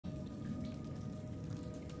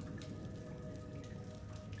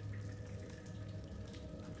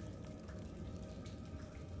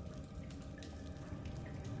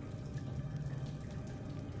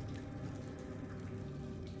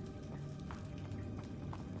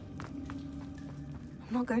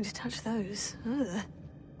I'm not going to touch those. Ugh.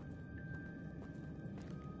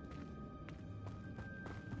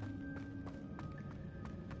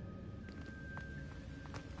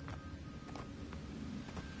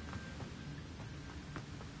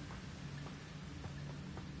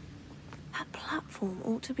 That platform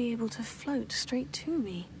ought to be able to float straight to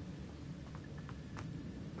me.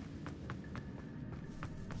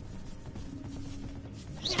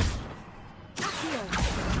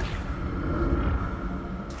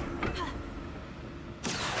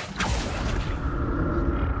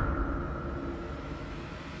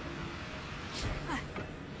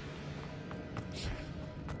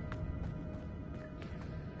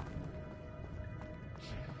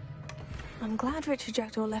 I'm glad Richard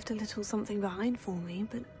Jackdaw left a little something behind for me,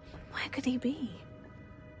 but where could he be?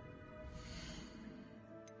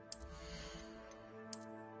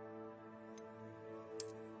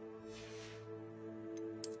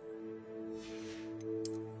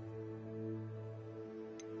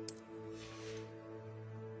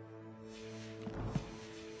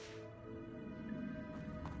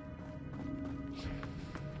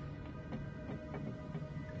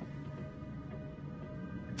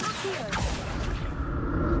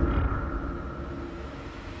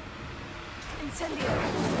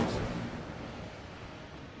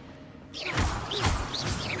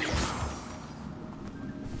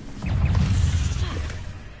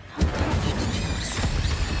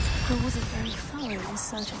 I wasn't very thorough in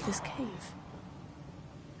search of this cave.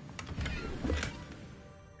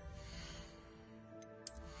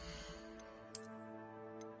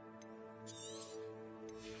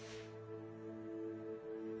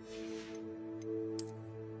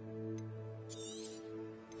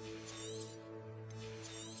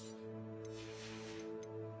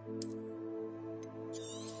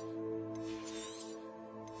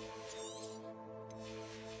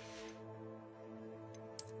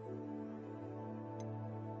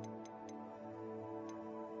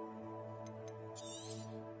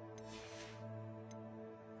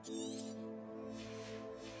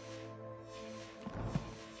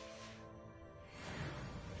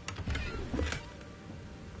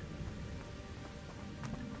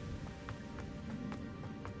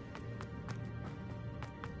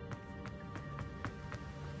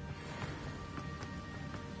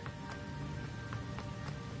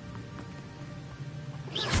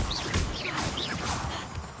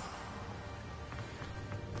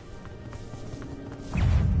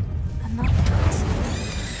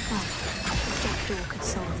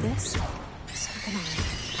 This, so can I.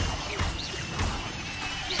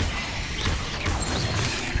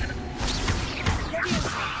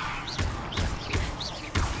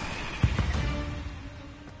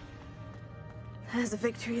 There's a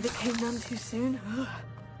victory that came none too soon.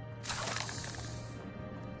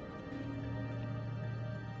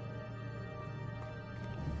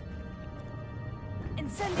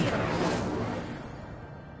 Incendio!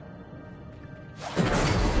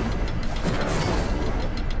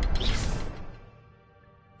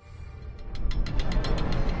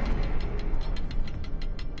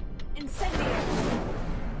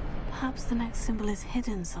 Perhaps the next symbol is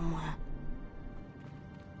hidden somewhere.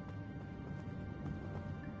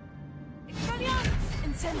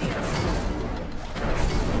 Incendio!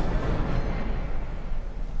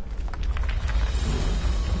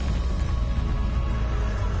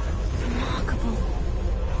 Remarkable.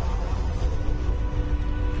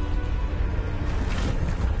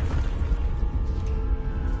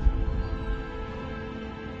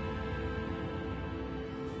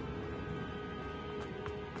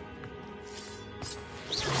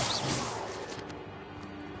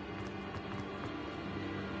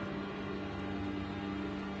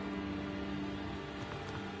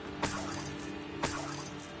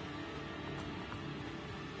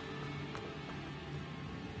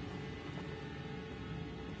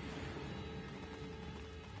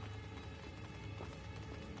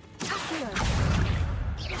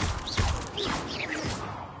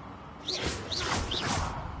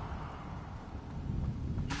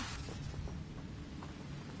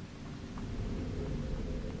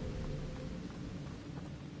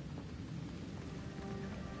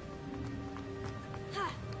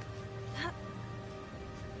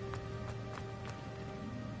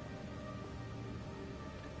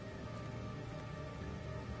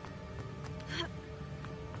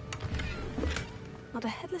 Not a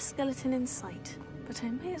headless skeleton in sight, but I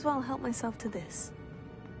may as well help myself to this.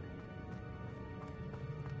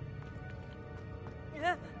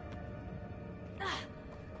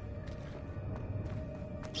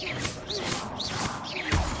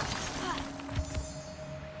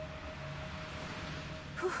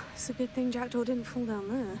 It's a good thing Jackdaw didn't fall down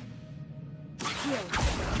there.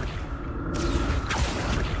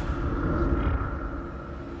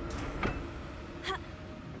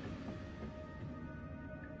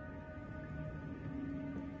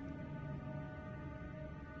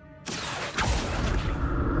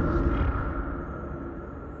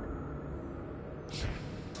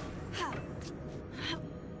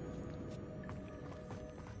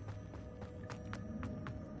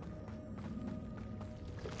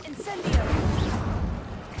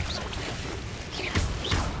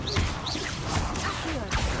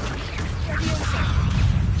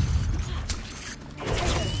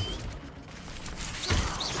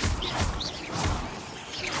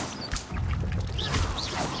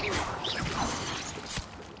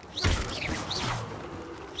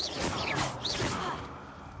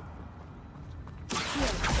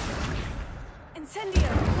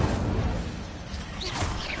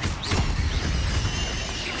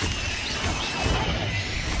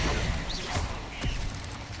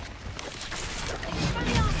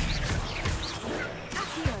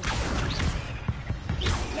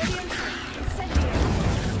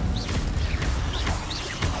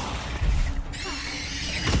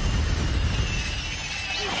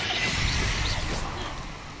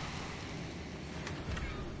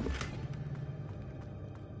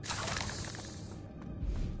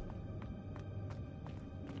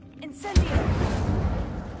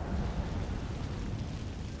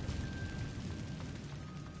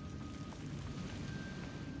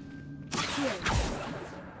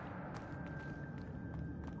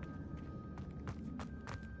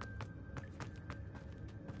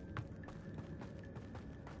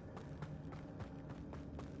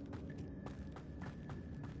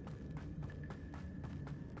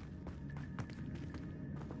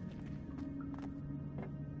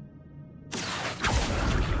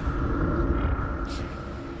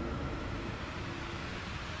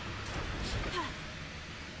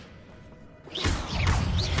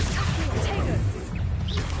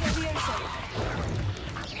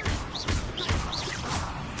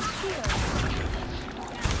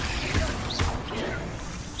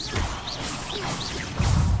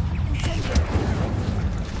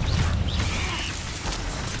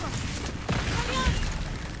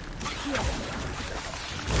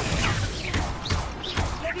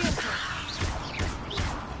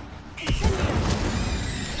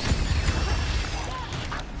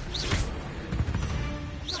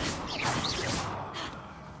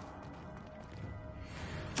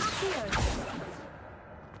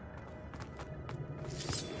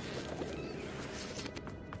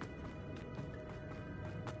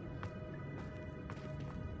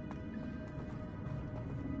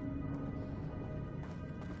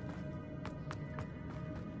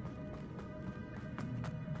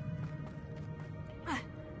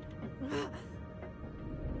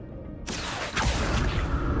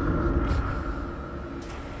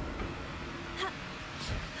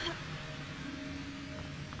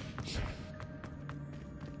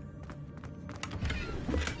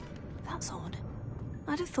 That's odd.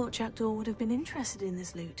 I'd have thought Jackdaw would have been interested in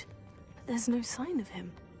this loot, but there's no sign of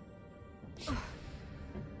him.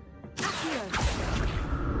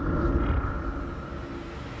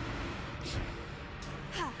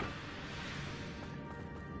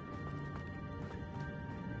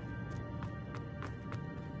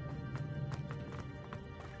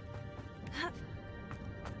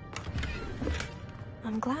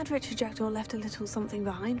 I'm glad Richard Jackdaw left a little something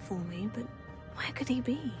behind for me, but where could he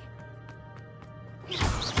be?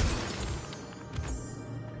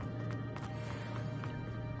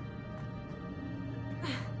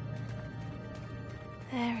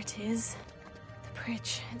 There it is. The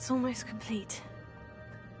bridge. It's almost complete.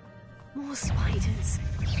 More spiders.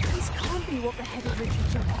 These can't be what the head of Richard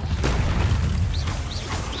Jackdaw.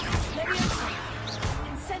 Leviosa!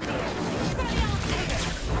 Incendio!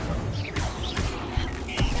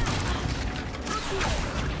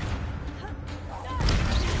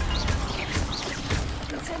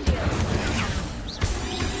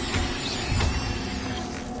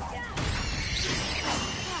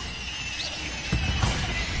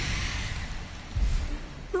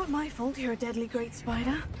 Not my fault you're a deadly great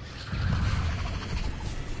spider.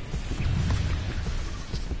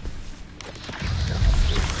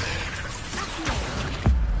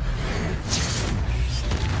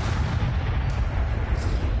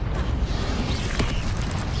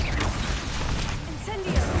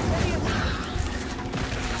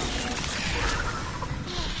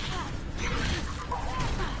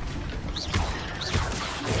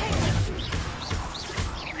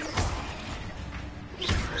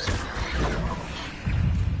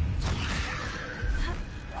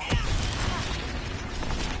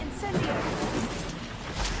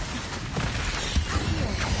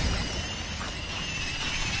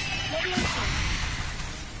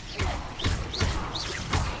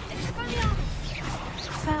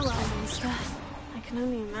 monster. I can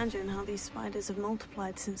only imagine how these spiders have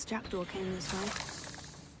multiplied since Jackdaw came this way.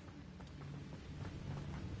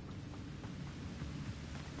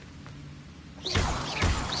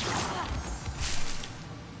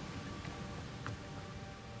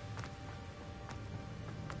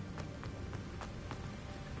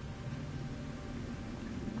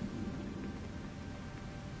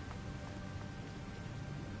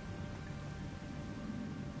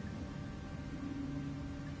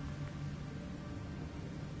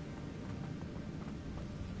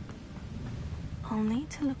 I'll need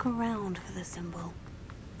to look around for the symbol.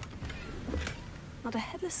 Not a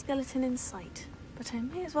headless skeleton in sight, but I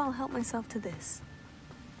may as well help myself to this.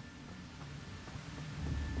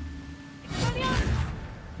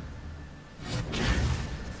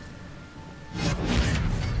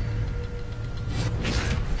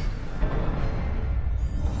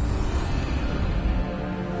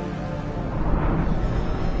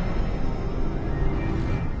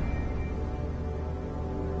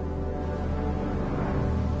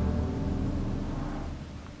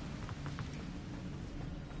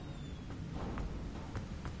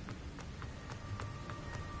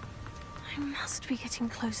 I must be getting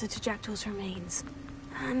closer to Jackdaw's remains.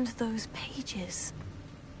 And those pages.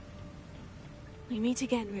 We meet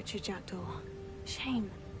again, Richard Jackdaw. Shame.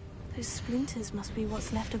 Those splinters must be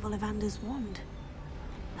what's left of Ollivander's wand.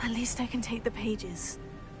 At least I can take the pages.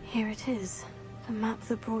 Here it is. The map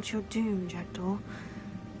that brought your doom, Jackdaw.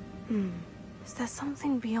 Is there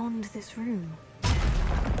something beyond this room?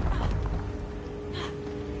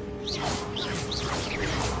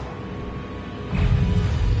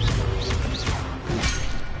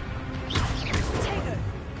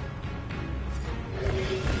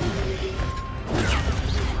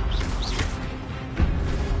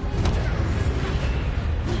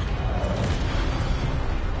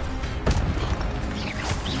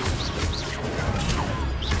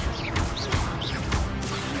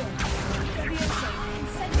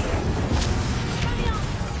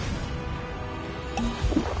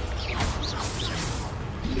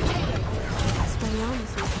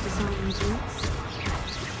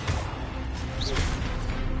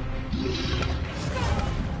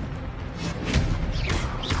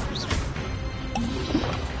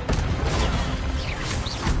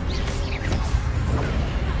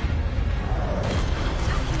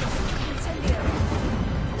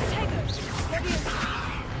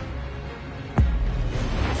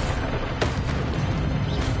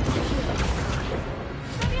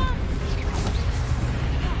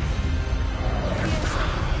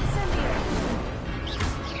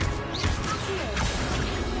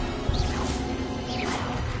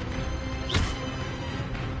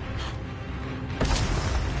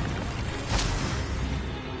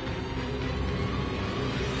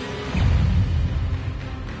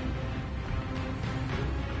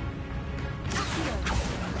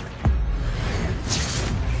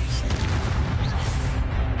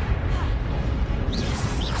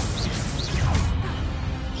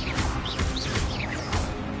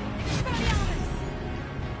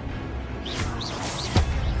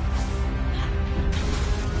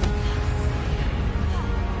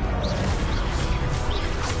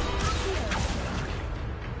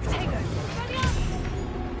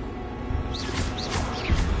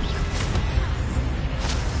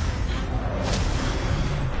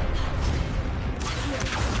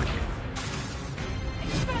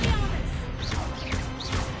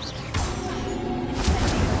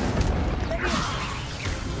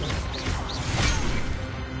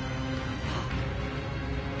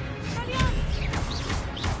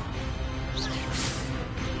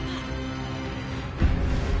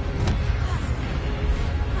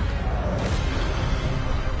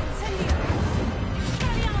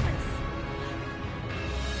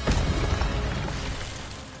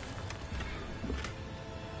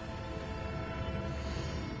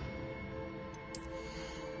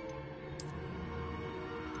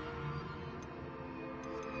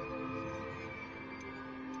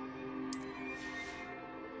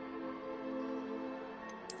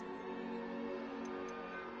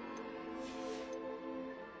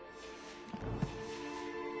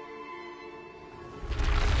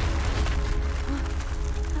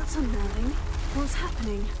 Unnerving. What's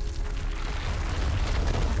happening?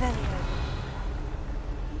 Velio.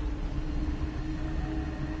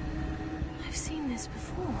 I've seen this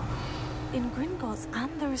before. In Gringotts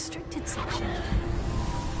and the restricted section.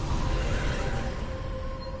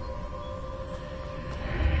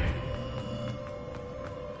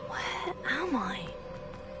 Where am I?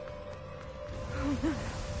 Oh no.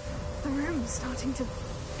 The room's starting to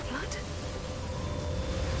flood.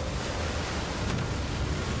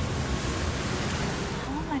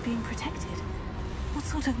 being protected? What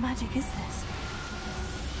sort of magic is this?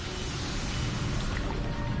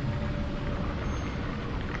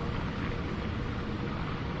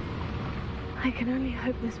 I can only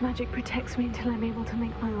hope this magic protects me until I'm able to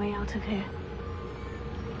make my way out of here.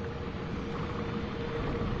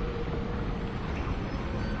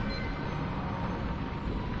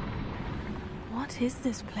 What is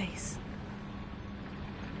this place?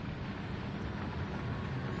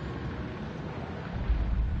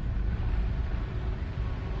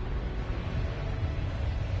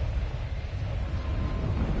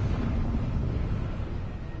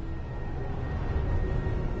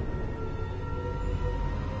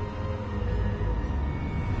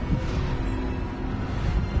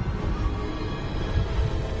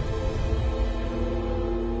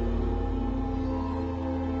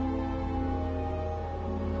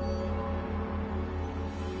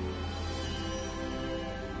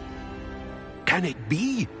 Can it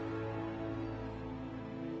be?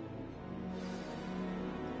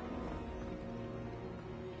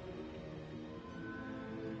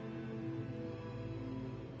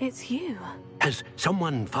 It's you. Has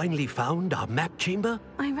someone finally found our map chamber?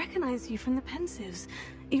 I recognize you from the Pensives.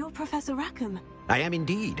 You're Professor Rackham. I am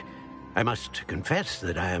indeed. I must confess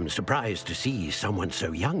that I am surprised to see someone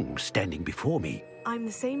so young standing before me. I'm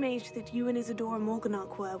the same age that you and Isadora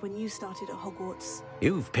Morganach were when you started at Hogwarts.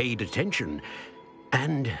 You've paid attention.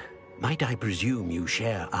 And might I presume you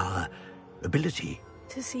share our ability?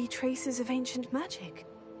 To see traces of ancient magic?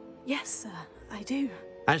 Yes, sir, I do.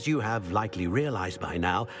 As you have likely realized by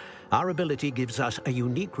now, our ability gives us a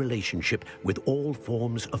unique relationship with all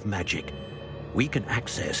forms of magic. We can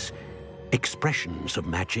access expressions of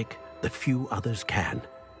magic that few others can.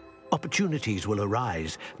 Opportunities will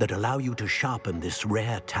arise that allow you to sharpen this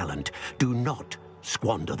rare talent. Do not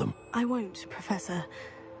squander them. I won't, Professor.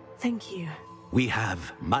 Thank you. We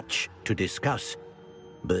have much to discuss.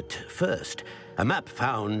 But first, a map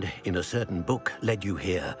found in a certain book led you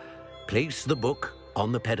here. Place the book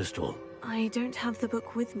on the pedestal. I don't have the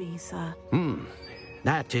book with me, sir.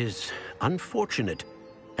 That is unfortunate.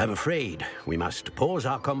 I'm afraid we must pause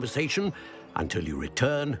our conversation until you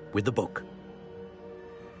return with the book.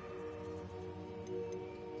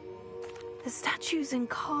 The statues and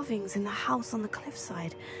carvings in the house on the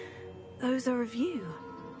cliffside, those are of you.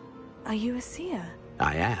 Are you a seer?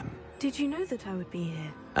 I am. Did you know that I would be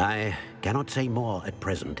here? I cannot say more at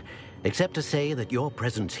present, except to say that your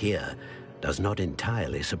presence here does not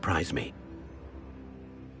entirely surprise me.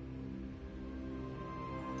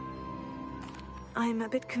 I'm a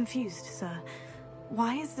bit confused, sir.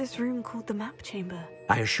 Why is this room called the map chamber?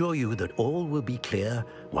 I assure you that all will be clear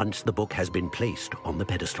once the book has been placed on the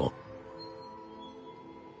pedestal.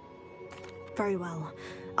 Very well.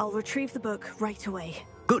 I'll retrieve the book right away.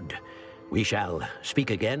 Good. We shall speak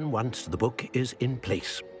again once the book is in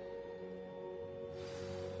place.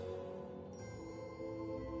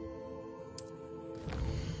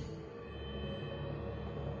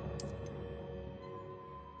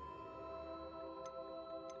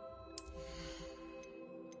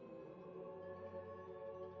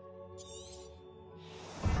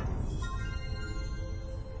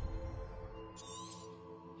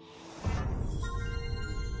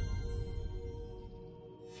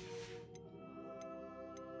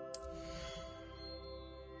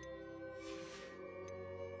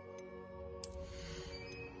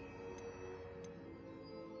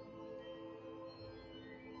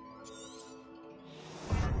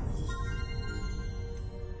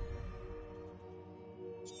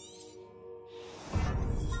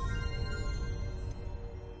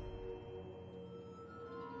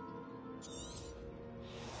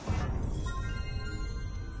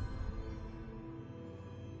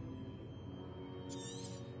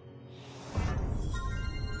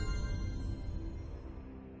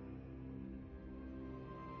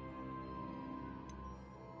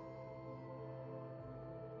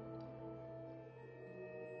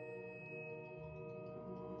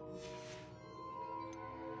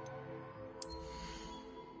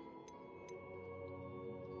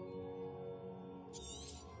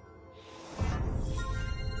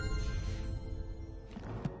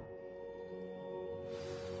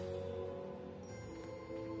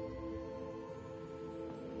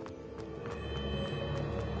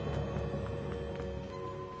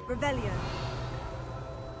 Revelio.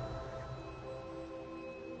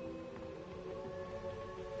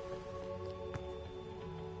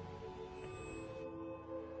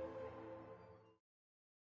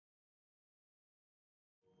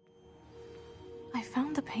 I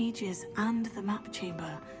found the pages and the map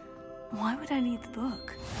chamber. Why would I need the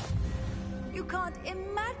book? You can't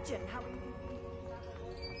imagine how...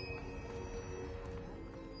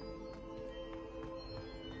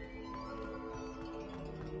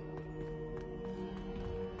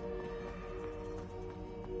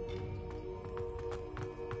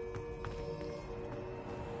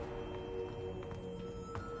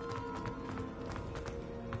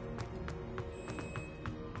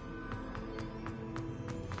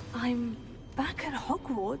 I'm back at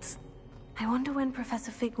Hogwarts. I wonder when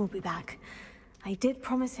Professor Fig will be back. I did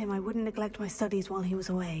promise him I wouldn't neglect my studies while he was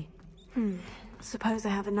away. Suppose I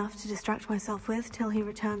have enough to distract myself with till he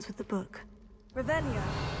returns with the book. Revelio.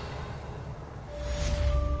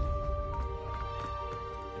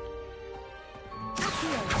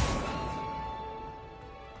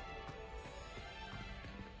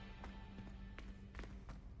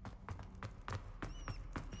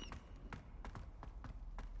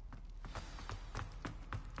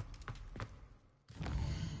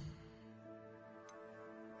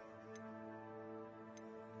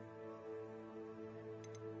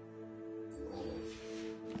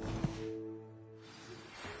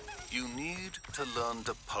 You need to learn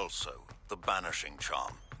Depulso, the banishing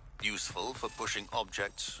charm. Useful for pushing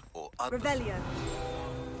objects or others. Revelio.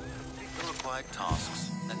 Take the required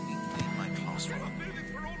tasks and meet me in my classroom. I'll do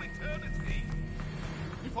this for all eternity.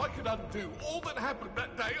 If I could undo all that happened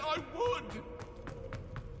that day, I would.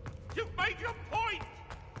 You've made your point.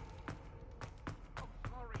 I'm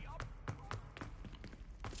sorry.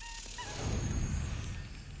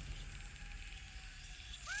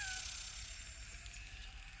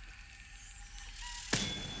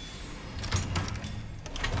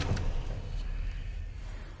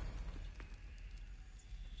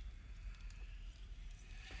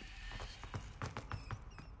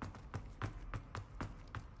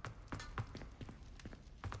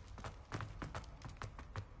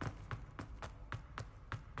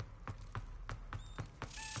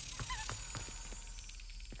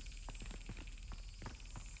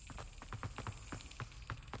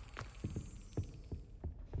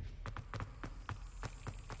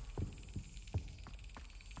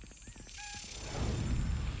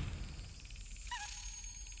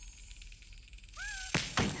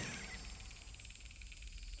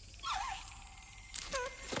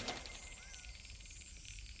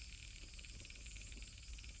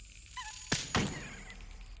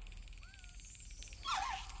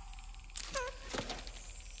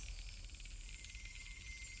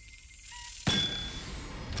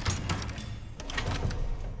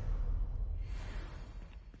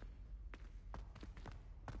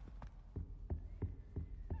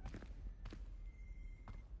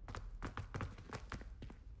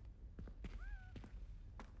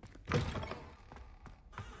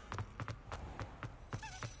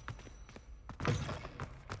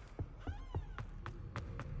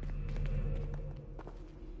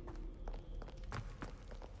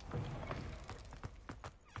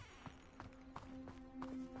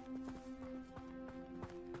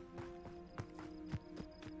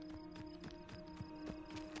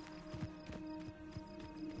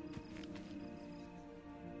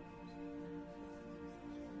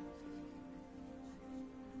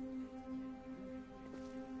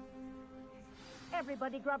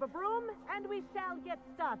 Everybody grab a broom, and we shall get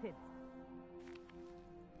started.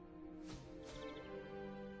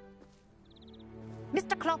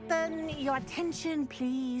 Mr. Clopton, your attention,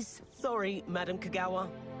 please. Sorry, Madam Kagawa.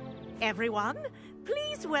 Everyone,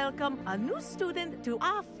 please welcome a new student to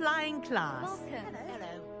our flying class. Welcome.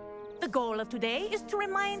 Hello. The goal of today is to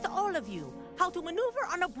remind all of you how to maneuver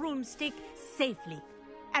on a broomstick safely,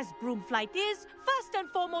 as broom flight is, first and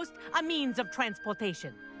foremost, a means of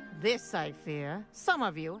transportation. This, I fear, some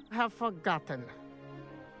of you have forgotten.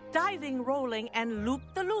 Diving, rolling, and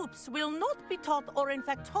loop-the-loops will not be taught or in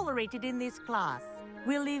fact tolerated in this class.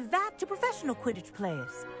 We'll leave that to professional Quidditch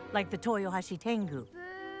players, like the Toyohashi Tengu.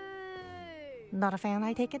 Not a fan,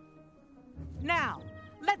 I take it? Now,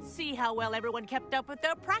 let's see how well everyone kept up with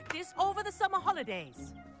their practice over the summer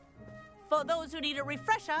holidays. For those who need a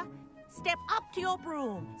refresher, step up to your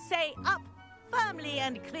broom, say up firmly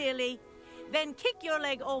and clearly, then kick your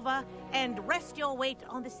leg over and rest your weight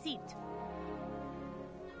on the seat.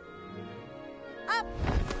 Up!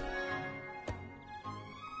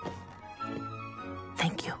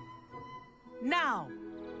 Thank you. Now,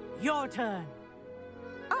 your turn.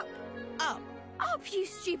 Up. Up. Up, you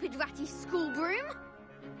stupid ratty school broom.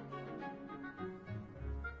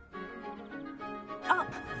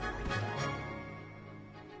 Up.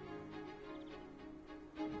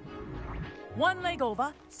 One leg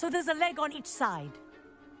over, so there's a leg on each side.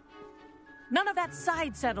 None of that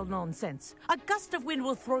side saddle nonsense. A gust of wind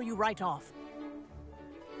will throw you right off.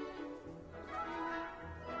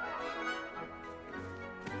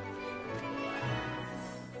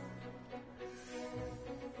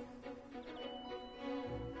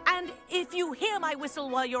 And if you hear my whistle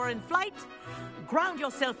while you're in flight, ground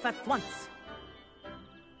yourself at once.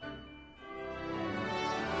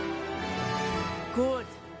 Good.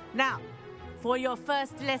 Now, for your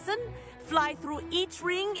first lesson, fly through each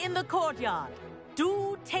ring in the courtyard.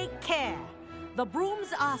 Do take care. The brooms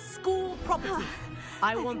are school property.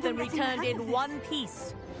 I want them think I'm returned getting the hang of in this. one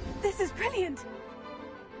piece. This is brilliant.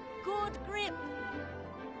 Good grip.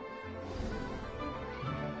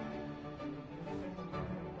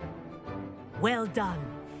 Well done.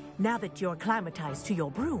 Now that you're acclimatized to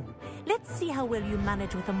your broom, let's see how well you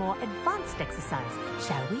manage with a more advanced exercise,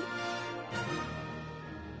 shall we?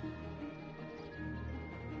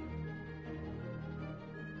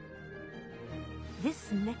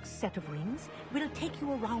 This next set of rings will take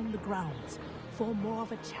you around the grounds for more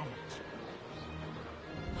of a challenge.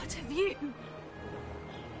 What a view.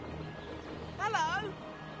 Hello.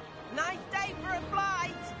 Nice day for a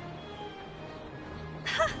flight.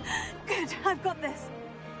 Good, I've got this.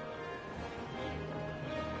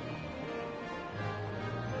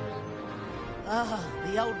 Oh,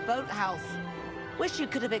 the old boathouse. Wish you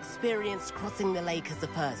could have experienced crossing the lake as a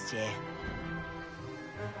first year.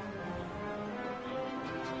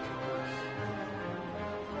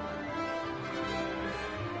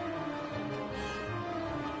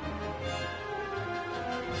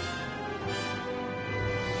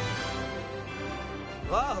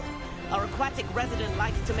 Whoa, our aquatic resident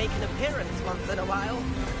likes to make an appearance once in a while.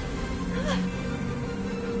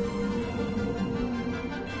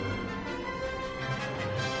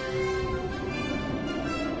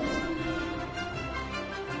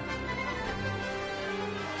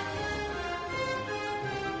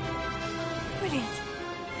 Brilliant.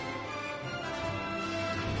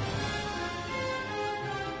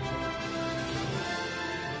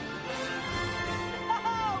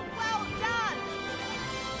 Oh, well done!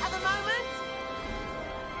 Have a moment?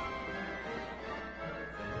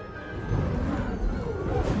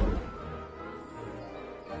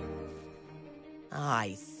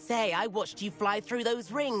 I say, I watched you fly through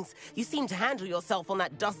those rings. You seem to handle yourself on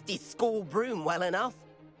that dusty school broom well enough.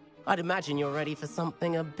 I'd imagine you're ready for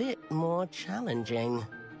something a bit more challenging.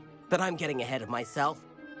 But I'm getting ahead of myself.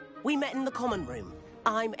 We met in the common room.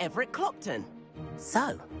 I'm Everett Clopton.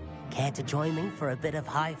 So, care to join me for a bit of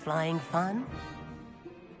high-flying fun?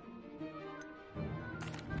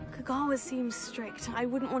 Kagawa seems strict. I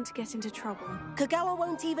wouldn't want to get into trouble. Kagawa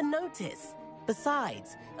won't even notice.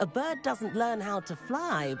 Besides, a bird doesn't learn how to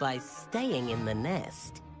fly by staying in the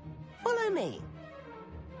nest. Follow me.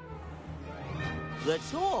 The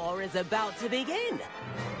tour is about to begin.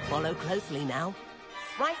 Follow closely now.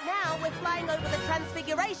 Right now, we're flying over the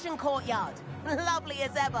Transfiguration Courtyard. Lovely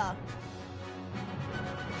as ever.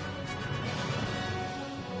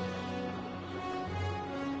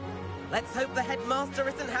 Let's hope the headmaster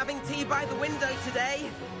isn't having tea by the window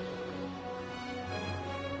today.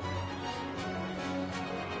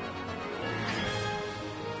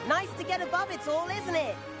 Nice to get above it all, isn't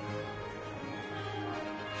it?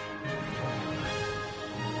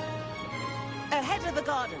 Ahead of the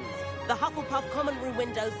gardens, the Hufflepuff common room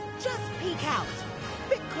windows just peek out.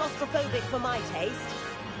 Bit claustrophobic for my taste.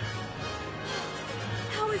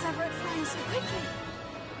 How is Everett flying so quickly?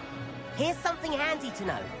 Here's something handy to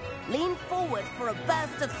know. Lean forward for a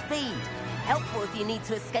burst of speed. Helpful if you need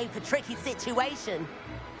to escape a tricky situation.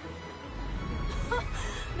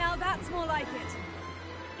 Now that's more like it.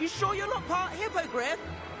 You sure you're not part hippogriff?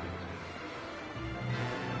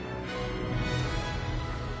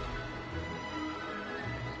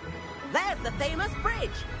 There's the famous bridge.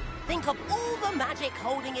 Think of all the magic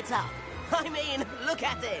holding it up. I mean, look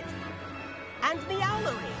at it. And the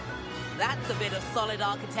owlery. That's a bit of solid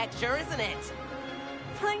architecture, isn't it?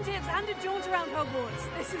 Flying tips and a jaunt around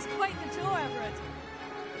Hogwarts. This is quite the tour, Everett.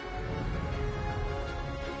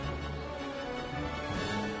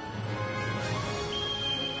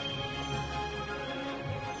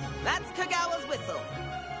 That's Kagawa's whistle.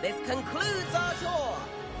 This concludes our tour.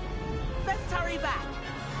 Best hurry back.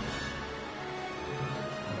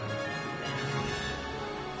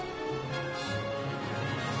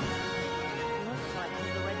 Looks like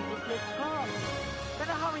we've already dismissed class.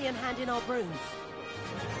 Better hurry and hand in our brooms.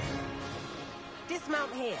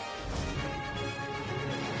 Dismount here.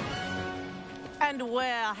 And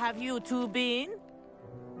where have you two been?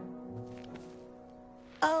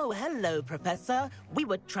 Oh, hello, Professor. We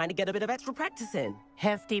were trying to get a bit of extra practice in.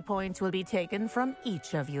 Hefty points will be taken from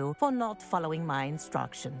each of you for not following my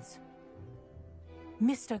instructions.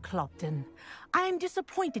 Mr. Clopton, I'm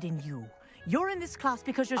disappointed in you. You're in this class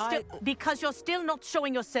because you're still not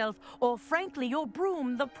showing yourself, or frankly, your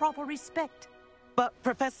broom the proper respect. But,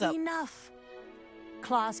 Professor... Enough.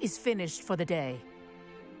 Class is finished for the day.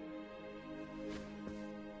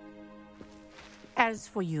 As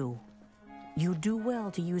for you, you do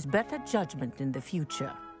well to use better judgment in the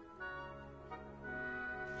future.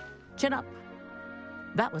 Chin up.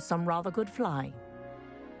 That was some rather good flying.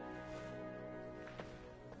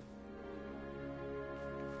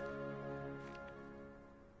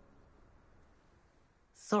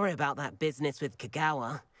 Sorry about that business with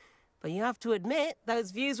Kagawa, but you have to admit,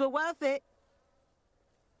 those views were worth it.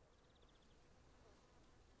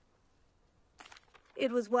 It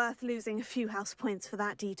was worth losing a few house points for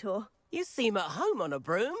that detour. You seem at home on a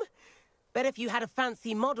broom. Bet if you had a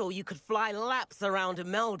fancy model, you could fly laps around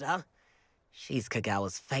Imelda. She's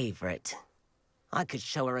Kagawa's favorite. I could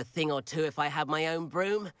show her a thing or two if I had my own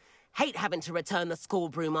broom. Hate having to return the school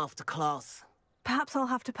broom after class. Perhaps I'll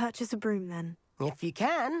have to purchase a broom then. If you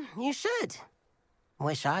can, you should.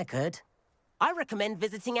 Wish I could. I recommend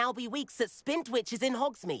visiting Albie Weeks at Spintwitches in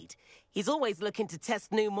Hogsmeade. He's always looking to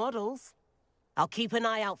test new models. I'll keep an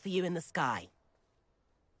eye out for you in the sky.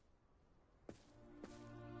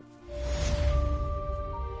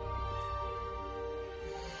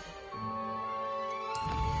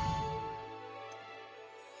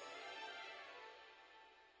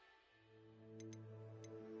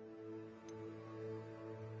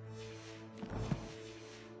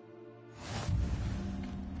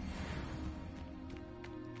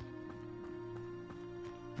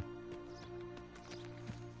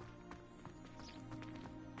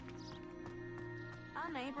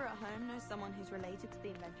 Our neighbour at home knows someone who's related to the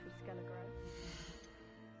inventor of Skelegro.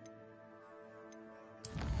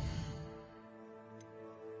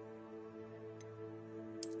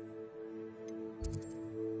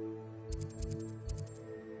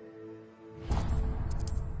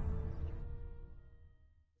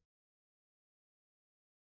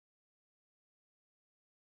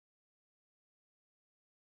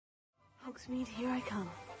 Hogsmeade, here I come.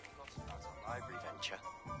 About our library venture.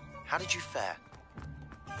 How did you fare?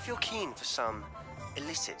 If you're keen for some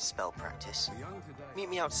illicit spell practice, meet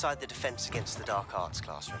me outside the Defense Against the Dark Arts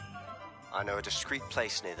classroom. I know a discreet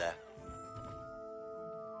place near there.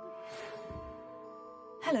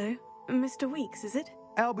 Hello, Mr. Weeks, is it?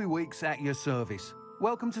 Albie Weeks at your service.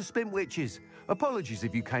 Welcome to Spintwitches. Apologies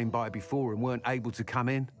if you came by before and weren't able to come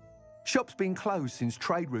in. Shop's been closed since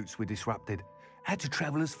trade routes were disrupted. Had to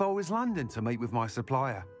travel as far as London to meet with my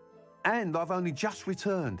supplier. And I've only just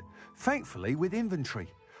returned, thankfully with inventory.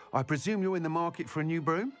 I presume you're in the market for a new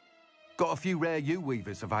broom? Got a few rare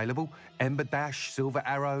yew-weavers available. Ember Dash, Silver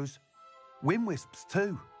Arrows. Wind Wisps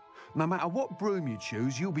too. No matter what broom you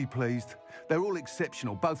choose, you'll be pleased. They're all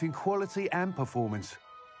exceptional, both in quality and performance.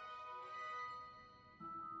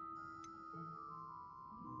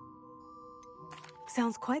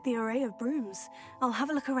 Sounds quite the array of brooms. I'll have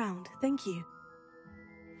a look around, thank you.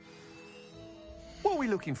 What are we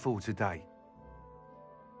looking for today?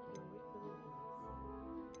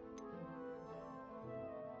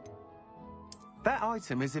 That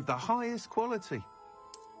item is of the highest quality.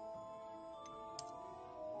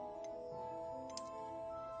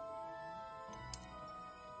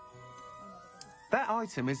 That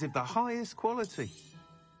item is of the highest quality.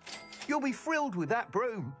 You'll be thrilled with that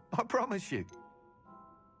broom, I promise you.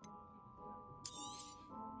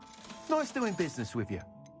 Nice doing business with you.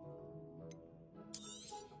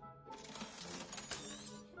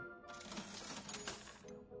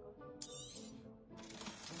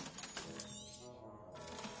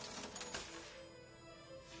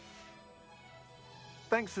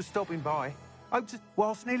 Thanks for stopping by.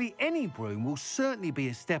 Whilst nearly any broom will certainly be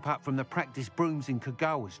a step up from the practice brooms in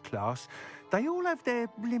Kagawa's class, they all have their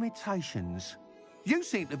limitations. You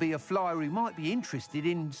seem to be a flyer who might be interested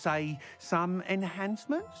in, say, some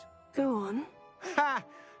enhancements? Go on. Ha!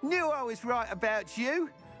 Knew I was right about you.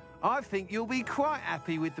 I think you'll be quite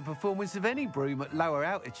happy with the performance of any broom at lower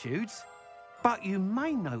altitudes. But you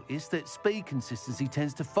may notice that speed consistency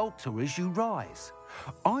tends to falter as you rise.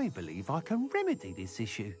 I believe I can remedy this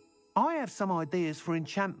issue. I have some ideas for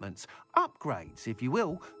enchantments, upgrades, if you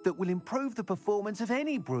will, that will improve the performance of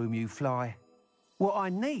any broom you fly. What I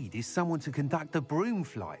need is someone to conduct a broom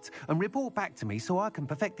flight and report back to me so I can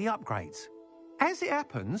perfect the upgrades. As it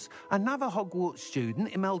happens, another Hogwarts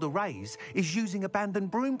student, Imelda Reyes, is using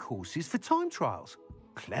abandoned broom courses for time trials.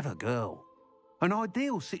 Clever girl. An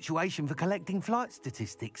ideal situation for collecting flight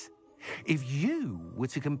statistics. If you were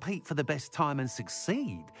to compete for the best time and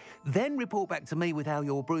succeed, then report back to me with how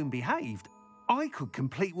your broom behaved, I could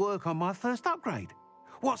complete work on my first upgrade.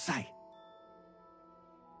 What say?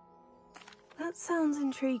 That sounds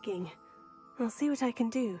intriguing. I'll see what I can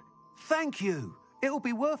do. Thank you. It'll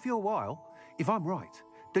be worth your while. If I'm right,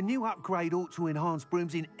 the new upgrade ought to enhance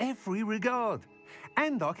brooms in every regard.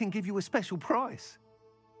 And I can give you a special price.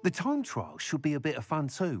 The time trial should be a bit of fun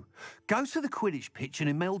too. Go to the Quidditch pitch and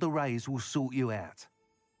Imelda Reyes will sort you out.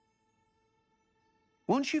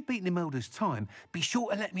 Once you've beaten Imelda's time, be sure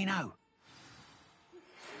to let me know.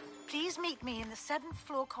 Please meet me in the 7th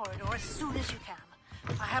floor corridor as soon as you can.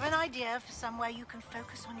 I have an idea for somewhere you can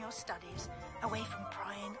focus on your studies, away from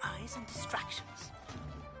prying eyes and distractions.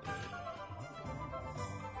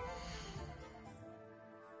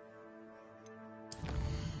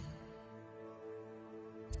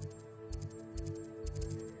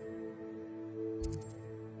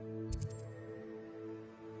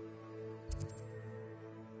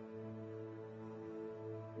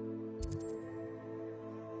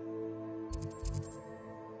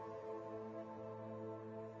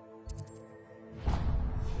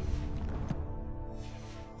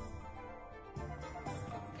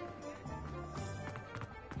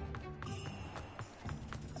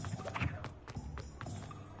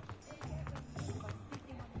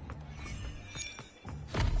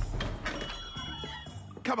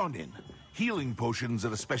 Come on in. Healing potions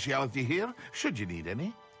are a speciality here, should you need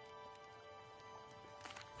any.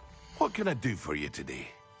 What can I do for you today?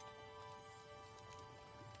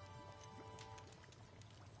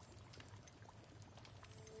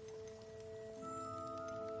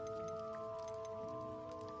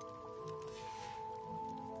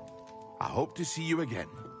 I hope to see you again.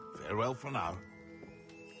 Farewell for now.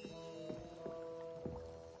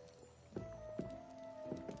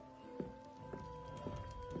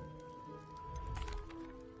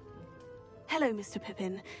 Hello, Mr.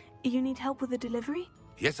 Pippin. You need help with a delivery?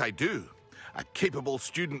 Yes, I do. A capable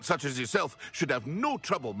student such as yourself should have no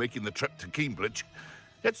trouble making the trip to Cambridge.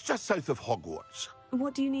 It's just south of Hogwarts.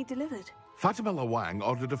 What do you need delivered? Fatima Lawang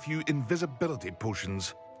ordered a few invisibility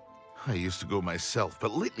potions. I used to go myself,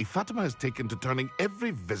 but lately Fatima has taken to turning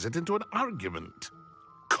every visit into an argument.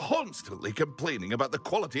 Constantly complaining about the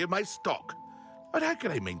quality of my stock. But how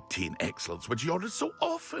can I maintain excellence when she orders so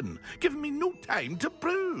often, giving me no time to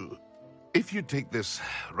brew? If you take this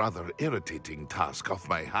rather irritating task off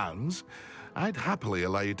my hands, I'd happily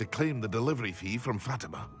allow you to claim the delivery fee from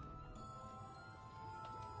Fatima.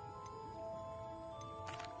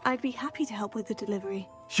 I'd be happy to help with the delivery.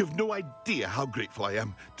 You've no idea how grateful I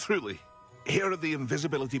am, truly. Here are the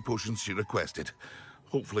invisibility potions she requested.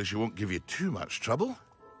 Hopefully she won't give you too much trouble.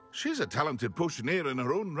 She's a talented potioneer in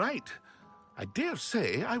her own right. I dare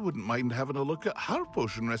say I wouldn't mind having a look at her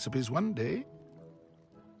potion recipes one day.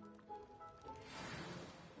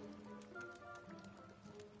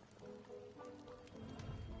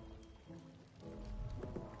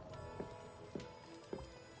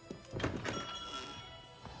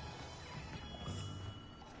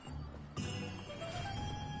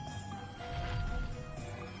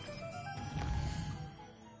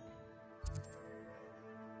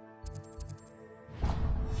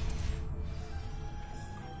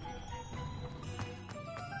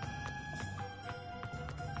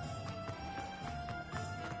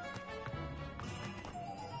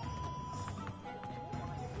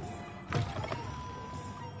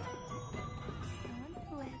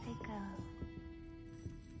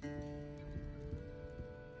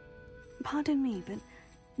 Pardon me, but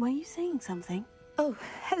were you saying something? Oh,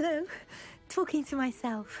 hello. Talking to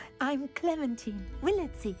myself. I'm Clementine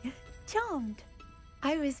Willardsey. Charmed.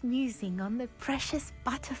 I was musing on the precious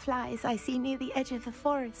butterflies I see near the edge of the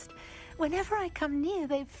forest. Whenever I come near,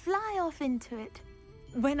 they fly off into it.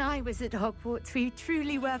 When I was at Hogwarts, we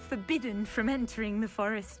truly were forbidden from entering the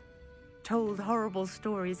forest. Told horrible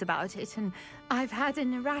stories about it, and I've had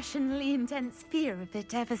an irrationally intense fear of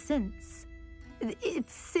it ever since.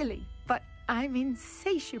 It's silly, but I'm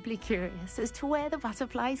insatiably curious as to where the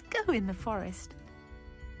butterflies go in the forest.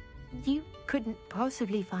 You couldn't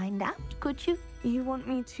possibly find out, could you? You want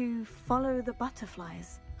me to follow the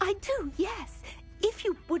butterflies? I do, yes, if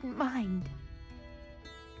you wouldn't mind.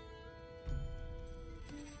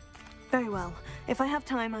 Very well. If I have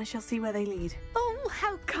time, I shall see where they lead. Oh,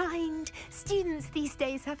 how kind! Students these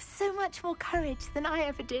days have so much more courage than I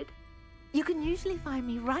ever did. You can usually find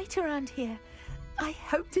me right around here. I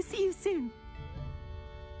hope to see you soon.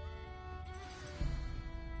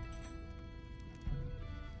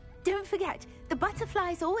 Don't forget, the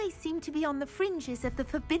butterflies always seem to be on the fringes of the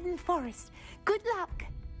Forbidden Forest. Good luck!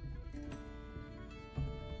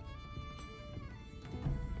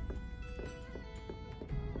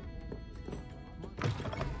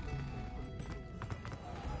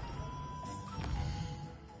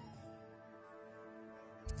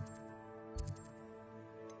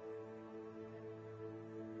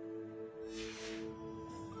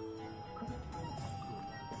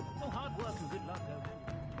 Hard work and good luck,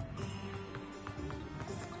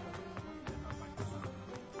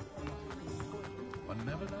 One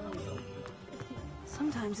never knows.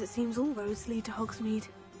 Sometimes it seems all roads lead to Hogsmeade.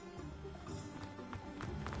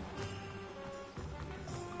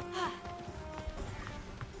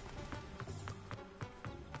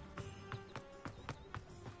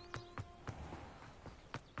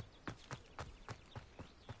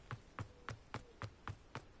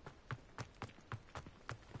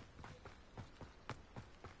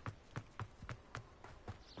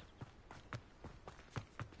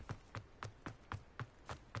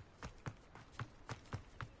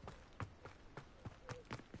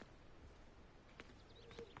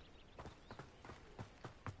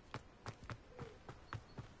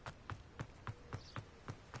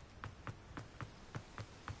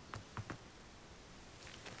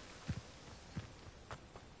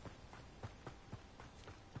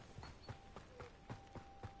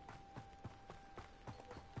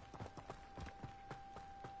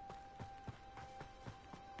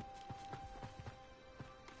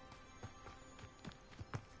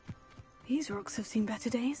 These rocks have seen better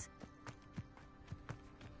days.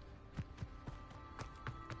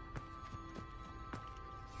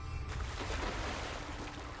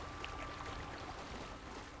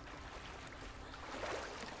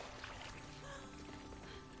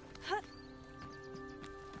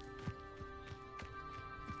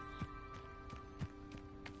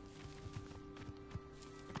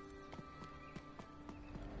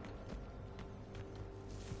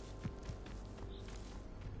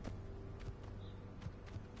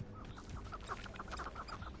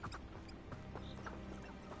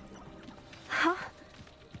 Huh?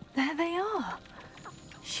 There they are.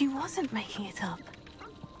 She wasn't making it up.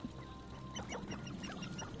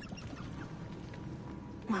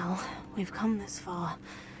 Well, we've come this far.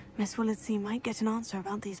 Miss Willetsey might get an answer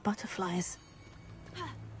about these butterflies.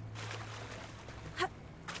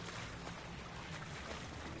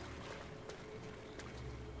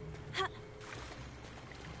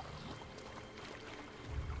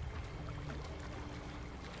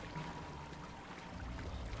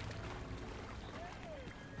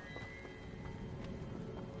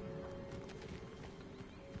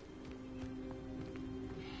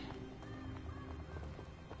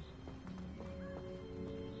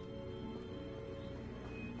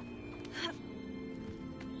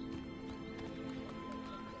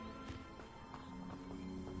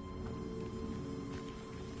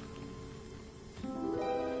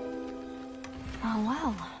 Oh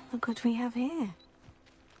well, look what we have here.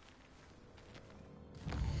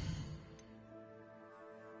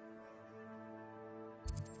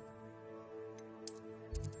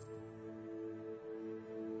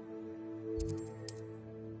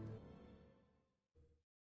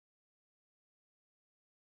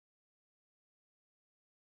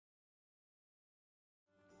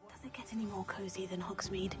 Does it get any more cozy than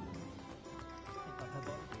Hogsmeade?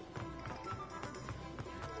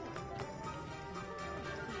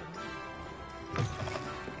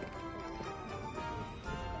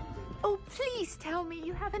 Oh, please tell me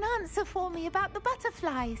you have an answer for me about the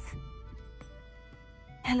butterflies.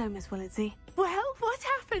 Hello, Miss Willetsey. Well, what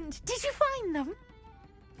happened? Did you find them?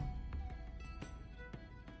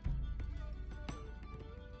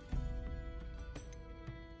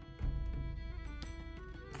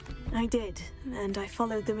 I did, and I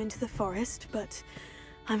followed them into the forest, but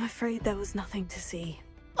I'm afraid there was nothing to see.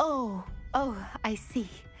 Oh, I see.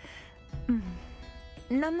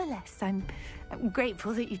 Nonetheless, I'm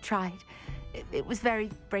grateful that you tried. It was very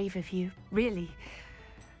brave of you, really.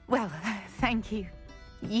 Well, thank you.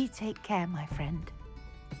 You take care, my friend.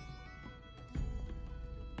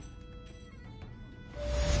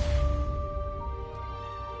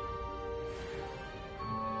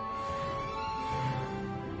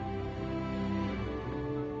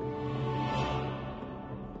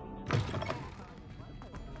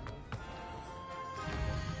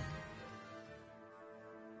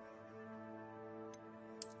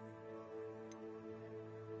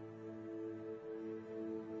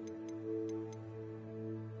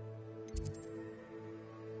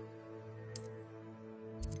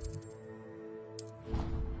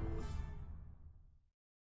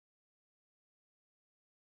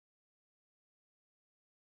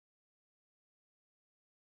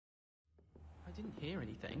 I didn't hear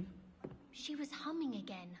anything. She was humming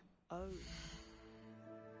again. Oh.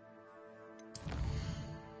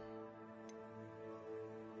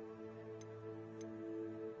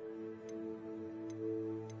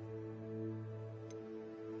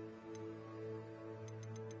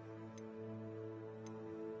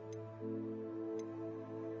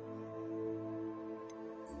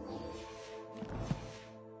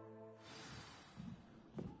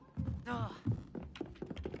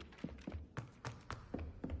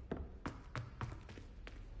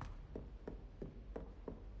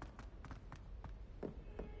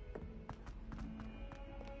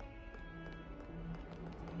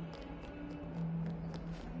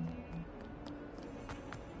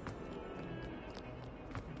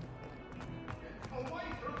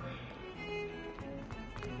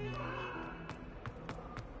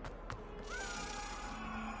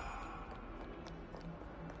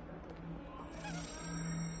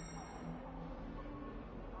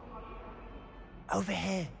 Over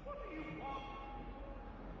here.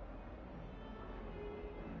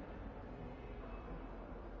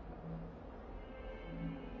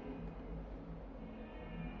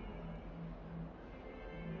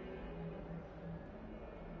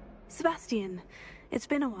 Sebastian, it's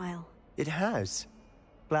been a while. It has.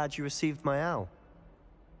 Glad you received my owl.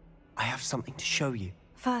 I have something to show you.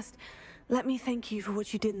 First, let me thank you for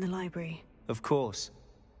what you did in the library. Of course.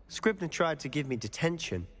 Scribner tried to give me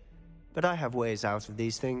detention, but I have ways out of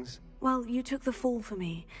these things. Well, you took the fall for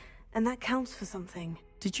me, and that counts for something.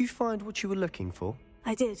 Did you find what you were looking for?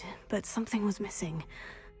 I did, but something was missing.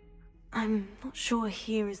 I'm not sure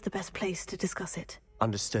here is the best place to discuss it.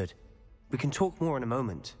 Understood. We can talk more in a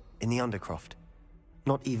moment, in the Undercroft.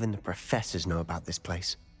 Not even the professors know about this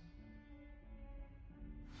place.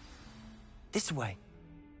 This way.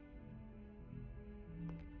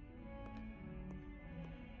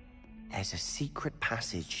 There's a secret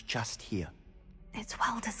passage just here. It's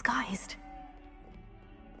well disguised.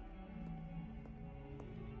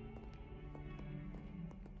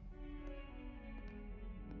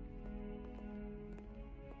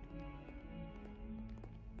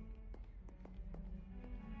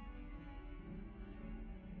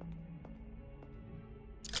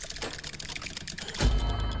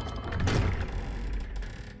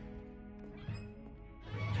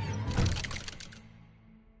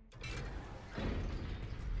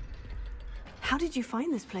 How did you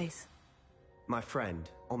find this place? My friend,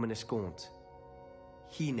 Ominous Gaunt.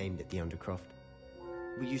 He named it the Undercroft.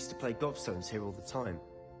 We used to play gobstones here all the time.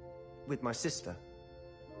 With my sister,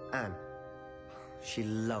 Anne. She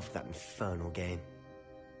loved that infernal game.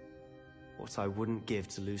 What I wouldn't give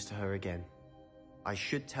to lose to her again. I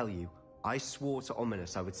should tell you, I swore to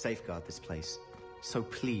Ominous I would safeguard this place. So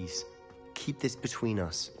please, keep this between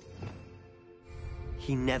us.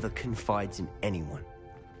 He never confides in anyone.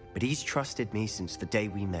 But he's trusted me since the day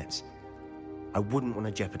we met. I wouldn't want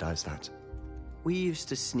to jeopardize that. We used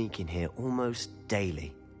to sneak in here almost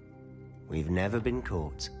daily. We've never been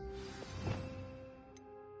caught.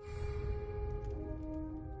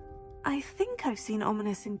 I think I've seen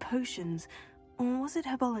Ominous in potions. Or was it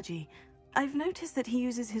herbology? I've noticed that he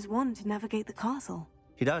uses his wand to navigate the castle.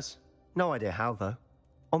 He does. No idea how, though.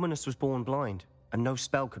 Ominous was born blind, and no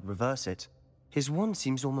spell could reverse it. His wand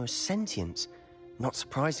seems almost sentient. Not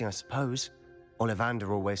surprising, I suppose.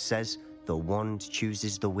 Ollivander always says, the wand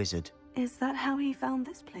chooses the wizard. Is that how he found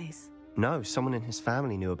this place? No, someone in his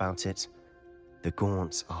family knew about it. The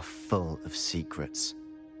Gaunts are full of secrets.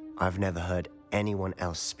 I've never heard anyone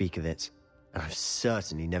else speak of it, and I've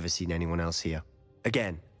certainly never seen anyone else here.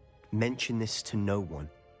 Again, mention this to no one,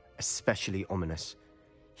 especially Ominous.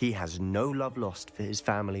 He has no love lost for his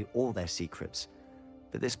family or their secrets,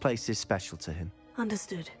 but this place is special to him.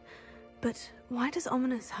 Understood. But why does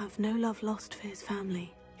Ominous have no love lost for his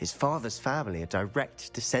family? His father's family are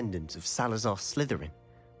direct descendants of Salazar Slytherin,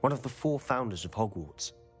 one of the 4 founders of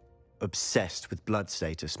Hogwarts. Obsessed with blood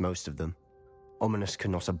status, most of them. Ominous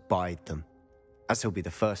cannot abide them, as he'll be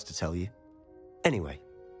the first to tell you. Anyway,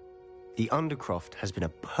 the Undercroft has been a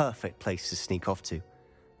perfect place to sneak off to,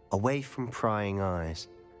 away from prying eyes,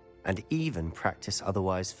 and even practice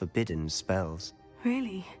otherwise forbidden spells.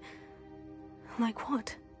 Really? Like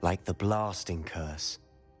what? Like the blasting curse.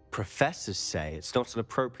 Professors say it's not an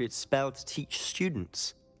appropriate spell to teach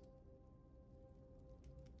students.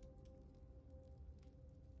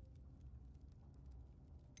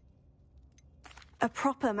 A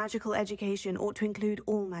proper magical education ought to include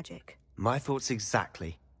all magic. My thoughts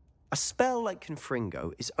exactly. A spell like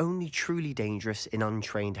Confringo is only truly dangerous in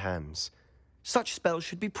untrained hands. Such spells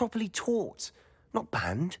should be properly taught, not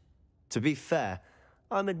banned. To be fair,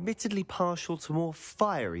 I'm admittedly partial to more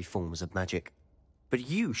fiery forms of magic. But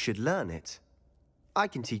you should learn it. I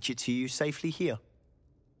can teach it to you safely here.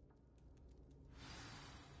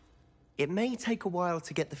 It may take a while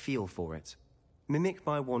to get the feel for it. Mimic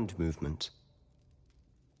my wand movement.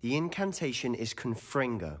 The incantation is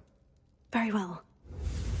Confringo. Very well.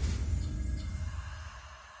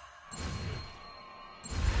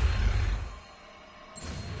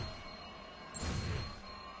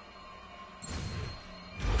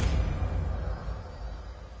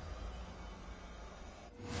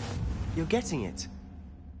 You're getting it.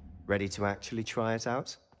 Ready to actually try it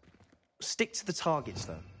out? Stick to the targets,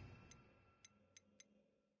 though.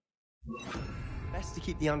 Best to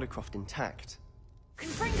keep the Undercroft intact.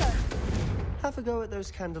 Confringo! Have a go at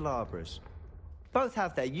those candelabras. Both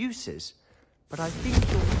have their uses, but I think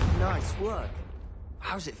you're nice work.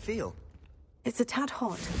 How's it feel? It's a tad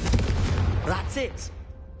hot. That's it!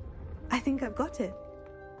 I think I've got it.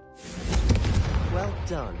 Well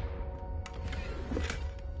done.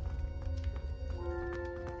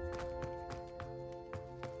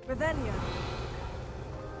 Revelio.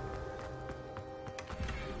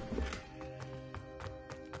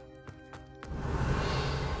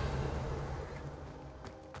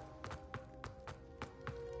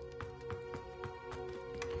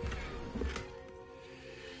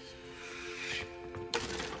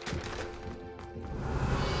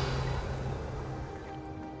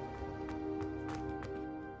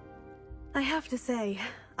 I have to say,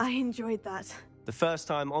 I enjoyed that. The first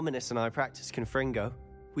time Ominous and I practiced Confringo,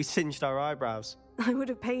 we singed our eyebrows. I would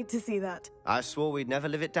have paid to see that. I swore we'd never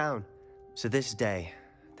live it down. So this day,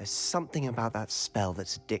 there's something about that spell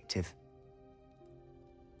that's addictive.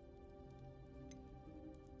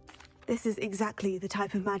 This is exactly the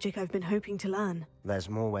type of magic I've been hoping to learn. There's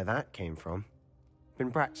more where that came from.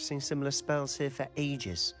 Been practicing similar spells here for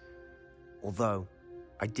ages. Although,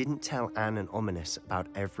 I didn't tell Anne and Ominous about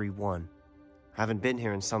every one. Haven't been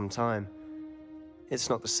here in some time. It's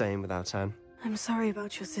not the same without Anne. I'm sorry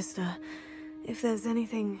about your sister. If there's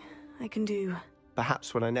anything I can do...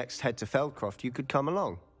 Perhaps when I next head to Feldcroft, you could come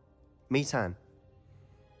along. Meet Anne.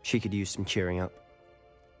 She could use some cheering up.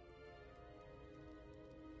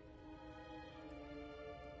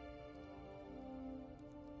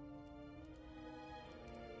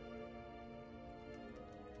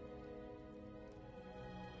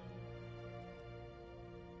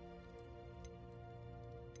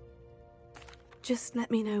 Just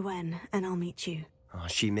let me know when, and I'll meet you. Oh,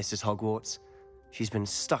 she misses Hogwarts. She's been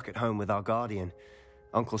stuck at home with our guardian,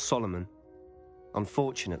 Uncle Solomon.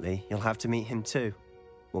 Unfortunately, you'll have to meet him too.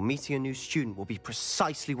 Well, meeting a new student will be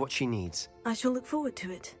precisely what she needs. I shall look forward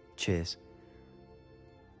to it. Cheers.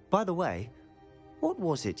 By the way, what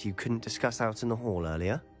was it you couldn't discuss out in the hall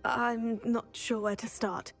earlier? I'm not sure where to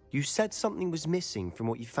start. You said something was missing from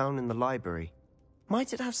what you found in the library.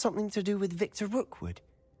 Might it have something to do with Victor Rookwood?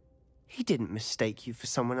 He didn't mistake you for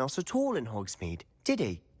someone else at all in Hogsmeade, did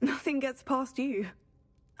he? Nothing gets past you.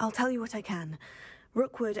 I'll tell you what I can.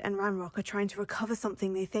 Rookwood and Ranrock are trying to recover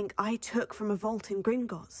something they think I took from a vault in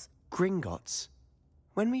Gringotts. Gringotts?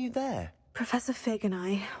 When were you there? Professor Fig and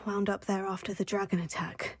I wound up there after the dragon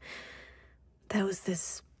attack. There was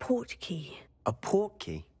this port key. A port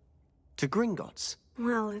key? To Gringotts?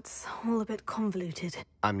 Well, it's all a bit convoluted.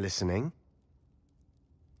 I'm listening.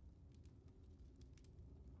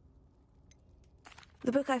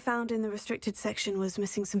 The book I found in the restricted section was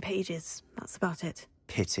missing some pages. That's about it.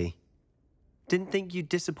 Pity. Didn't think you'd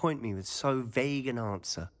disappoint me with so vague an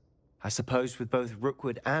answer. I suppose with both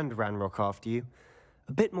Rookwood and Ranrock after you,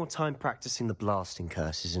 a bit more time practicing the blasting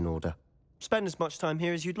curse is in order. Spend as much time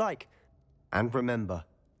here as you'd like. And remember,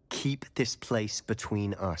 keep this place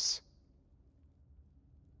between us.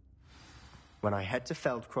 When I head to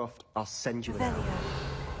Feldcroft, I'll send you an hour.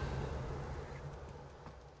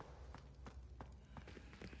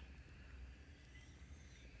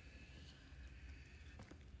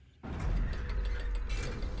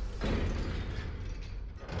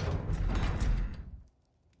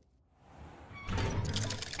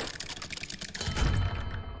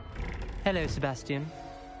 Hello, Sebastian.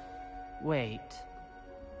 Wait.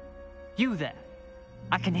 You there?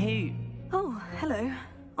 I can hear you. Oh, hello.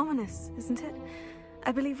 Ominous, isn't it?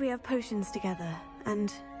 I believe we have potions together.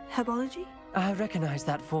 And herbology? I recognize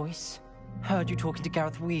that voice. Heard you talking to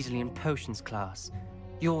Gareth Weasley in potions class.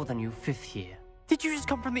 You're the new 5th year. Did you just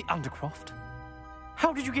come from the Undercroft?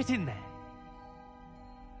 How did you get in there?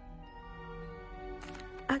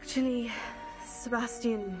 Actually,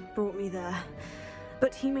 Sebastian brought me there.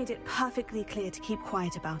 But he made it perfectly clear to keep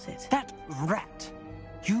quiet about it. That rat!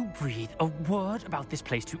 You breathe a word about this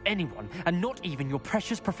place to anyone, and not even your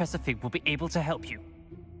precious Professor Fig will be able to help you.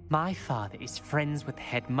 My father is friends with the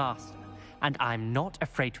headmaster, and I'm not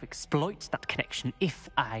afraid to exploit that connection if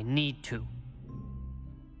I need to.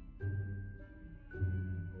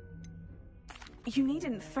 You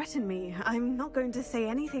needn't threaten me. I'm not going to say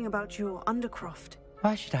anything about your Undercroft.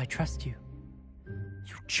 Why should I trust you?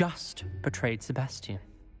 You just betrayed Sebastian.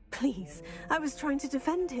 Please, I was trying to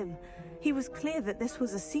defend him. He was clear that this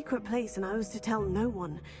was a secret place and I was to tell no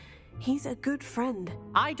one. He's a good friend.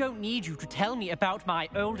 I don't need you to tell me about my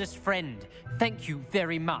oldest friend. Thank you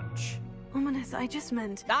very much. Ominous, I just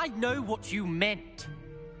meant... I know what you meant.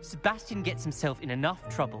 Sebastian gets himself in enough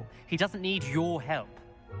trouble. He doesn't need your help.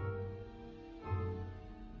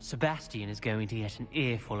 Sebastian is going to get an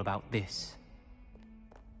earful about this.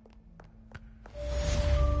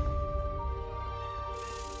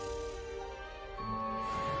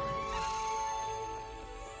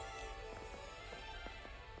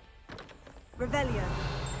 Revelio.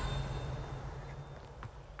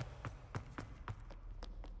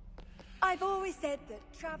 I've always said that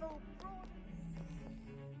travel...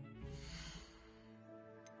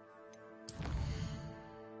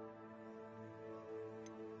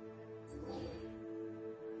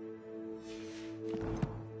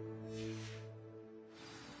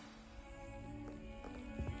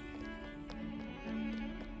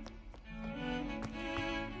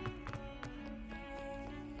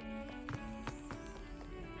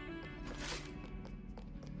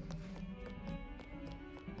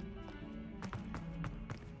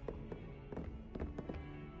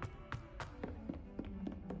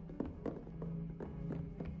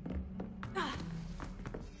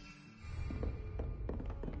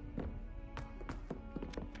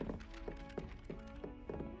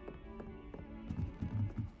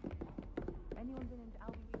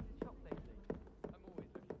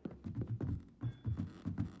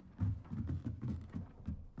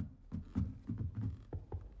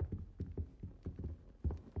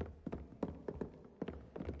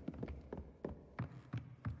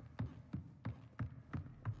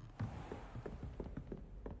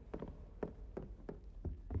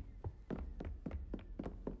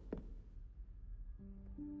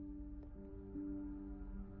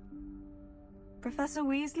 Professor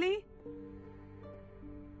Weasley?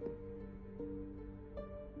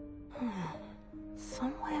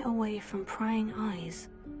 Somewhere away from prying eyes.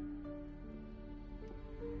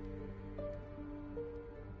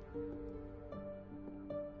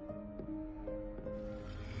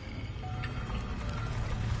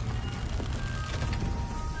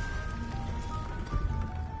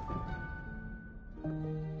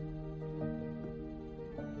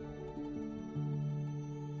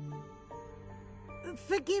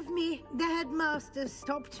 Forgive me, the headmaster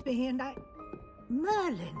stopped me and I...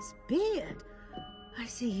 Merlin's beard. I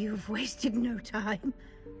see you've wasted no time.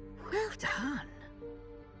 Well done.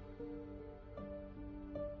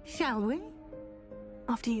 Shall we?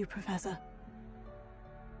 After you, Professor.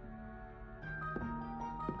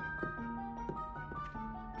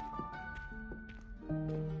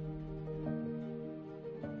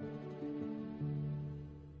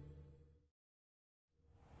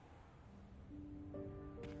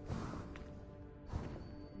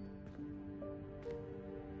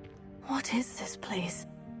 What is this place?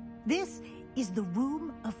 This is the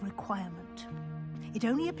Room of Requirement. It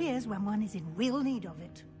only appears when one is in real need of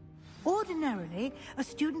it. Ordinarily, a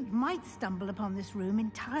student might stumble upon this room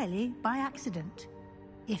entirely by accident.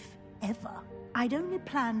 If ever. I'd only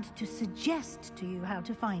planned to suggest to you how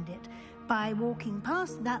to find it by walking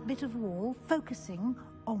past that bit of wall, focusing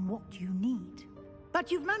on what you need.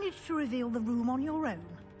 But you've managed to reveal the room on your own.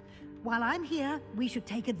 While I'm here, we should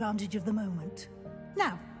take advantage of the moment.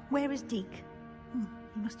 Now, where is Deke?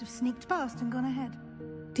 He must have sneaked past and gone ahead.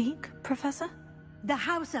 Deke, Professor? The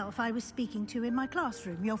house elf I was speaking to in my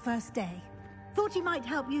classroom your first day. Thought he might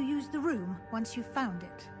help you use the room once you've found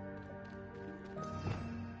it.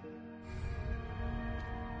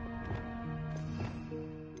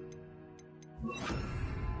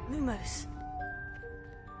 Lumos.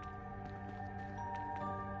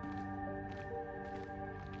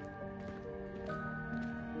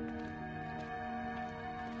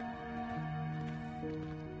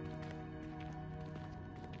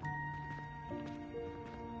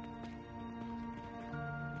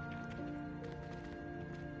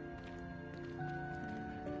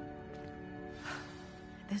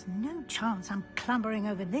 There's no chance I'm clambering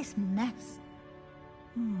over this mess.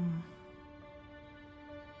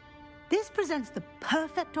 This presents the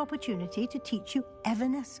perfect opportunity to teach you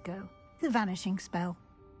Evanesco, the vanishing spell.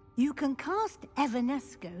 You can cast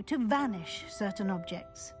Evanesco to vanish certain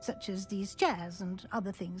objects, such as these chairs and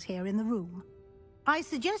other things here in the room. I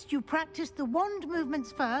suggest you practice the wand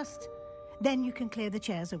movements first, then you can clear the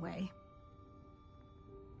chairs away.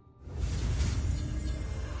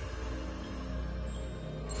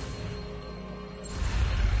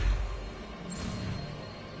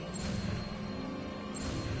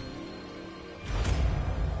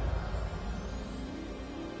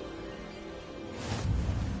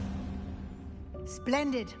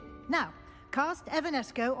 Splendid. Now, cast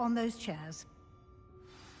Evanesco on those chairs.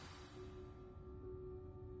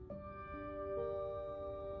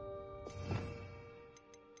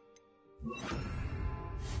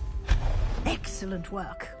 Excellent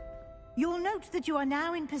work. You'll note that you are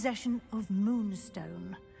now in possession of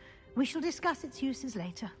Moonstone. We shall discuss its uses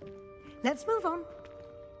later. Let's move on.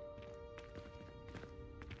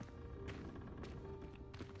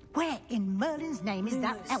 Where in Merlin's name is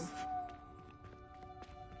that elf?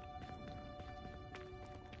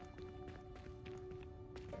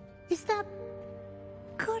 Is that...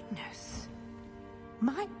 Goodness.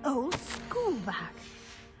 My old school bag.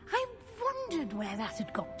 I wondered where that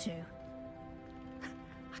had got to.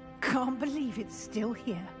 I can't believe it's still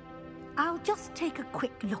here. I'll just take a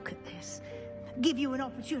quick look at this. Give you an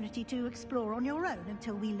opportunity to explore on your own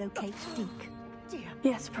until we locate Deke. Dear.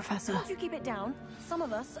 Yes, Professor. Can't you keep it down? Some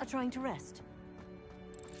of us are trying to rest.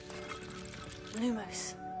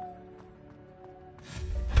 Lumos.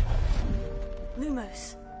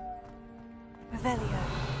 Lumos. Revelio.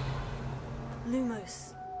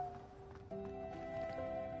 Lumos.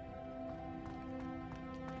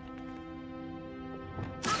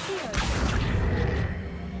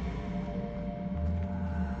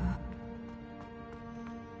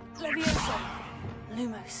 Levioso.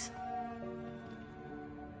 Lumos.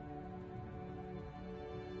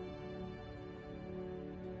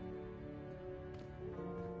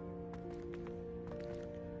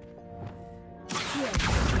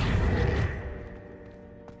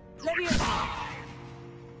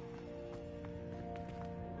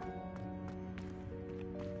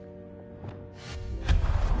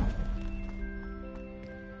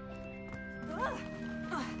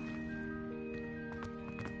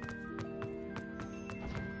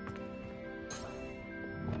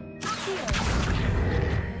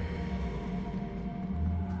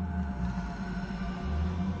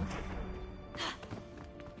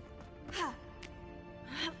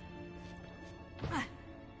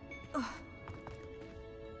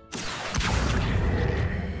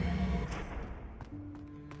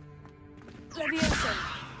 Levioso.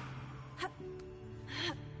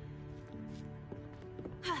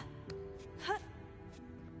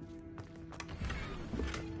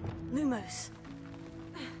 Lumos.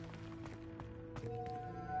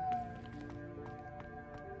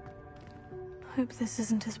 Hope this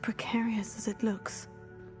isn't as precarious as it looks.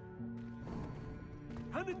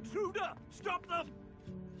 An intruder! Stop them!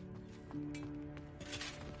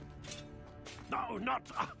 No, not...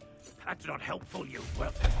 that's not helpful, you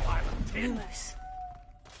worthless violent tin. Lumos.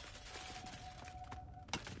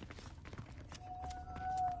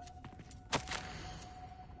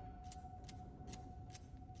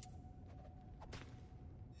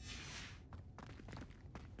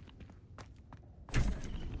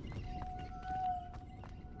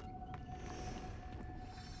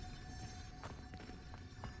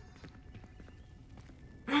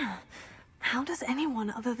 How does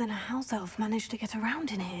anyone other than a house elf manage to get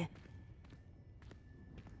around in here?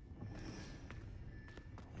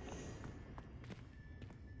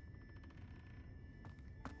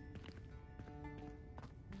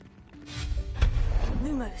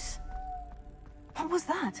 Lumos. What was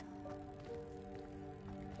that?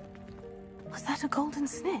 Was that a golden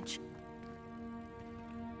snitch?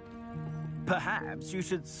 Perhaps you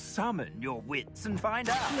should summon your wits and find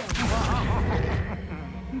out.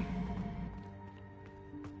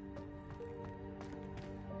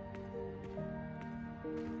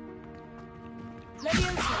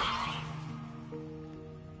 Levioso.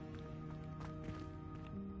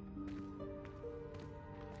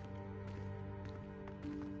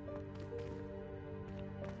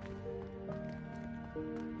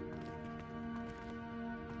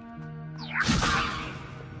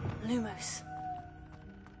 Lumos.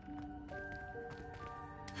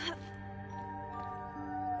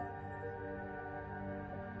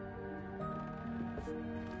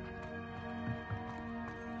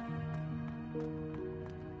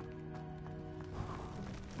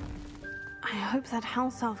 I hope that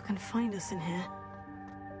house elf can find us in here.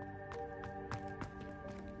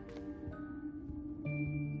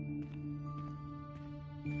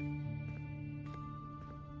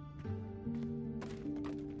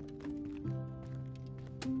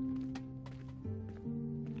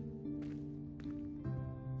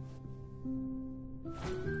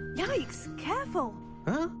 Yikes! Careful!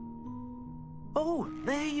 Huh? Oh,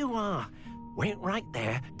 there you are. Wait right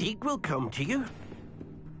there. Deke will come to you.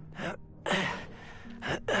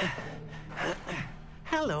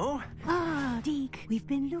 Hello. Ah, Deke, we've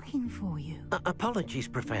been looking for you. Apologies,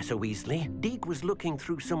 Professor Weasley. Deke was looking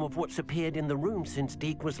through some of what's appeared in the room since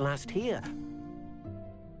Deke was last here.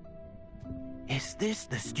 Is this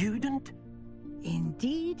the student?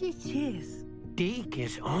 Indeed it is. Deke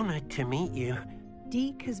is honored to meet you.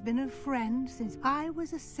 Deke has been a friend since I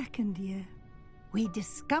was a second year. We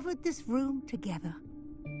discovered this room together.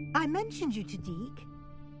 I mentioned you to Deke.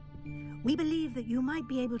 We believe that you might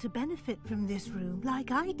be able to benefit from this room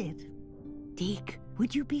like I did. Deke,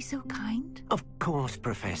 would you be so kind? Of course,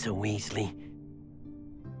 Professor Weasley.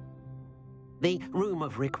 The Room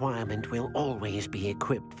of Requirement will always be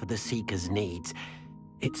equipped for the Seeker's needs.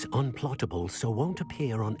 It's unplottable, so won't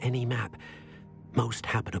appear on any map. Most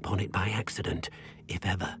happen upon it by accident, if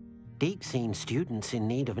ever. Deke's seen students in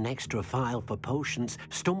need of an extra file for potions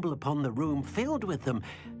stumble upon the room filled with them.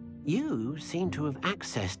 You seem to have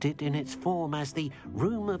accessed it in its form as the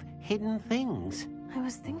Room of Hidden Things. I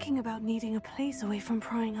was thinking about needing a place away from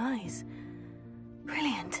prying eyes.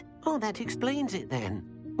 Brilliant. Oh, that explains it then.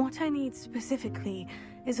 What I need specifically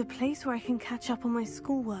is a place where I can catch up on my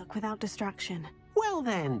schoolwork without distraction. Well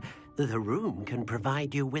then, the room can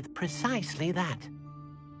provide you with precisely that.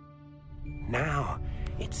 Now,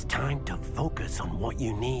 it's time to focus on what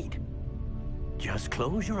you need. Just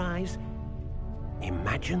close your eyes.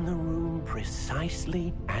 Imagine the room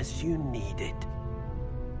precisely as you need it.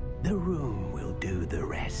 The room will do the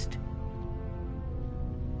rest.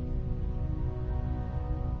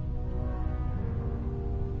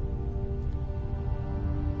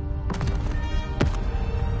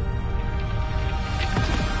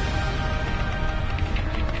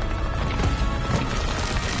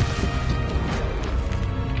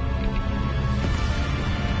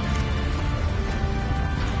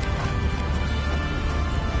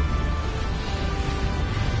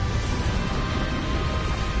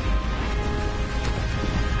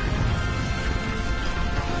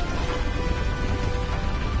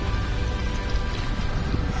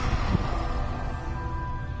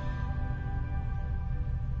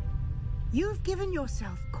 You've given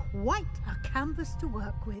yourself quite a canvas to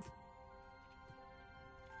work with.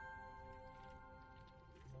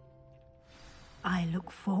 I look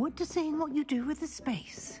forward to seeing what you do with the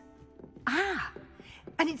space. Ah!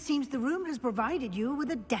 And it seems the room has provided you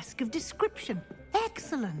with a desk of description.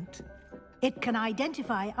 Excellent. It can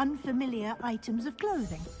identify unfamiliar items of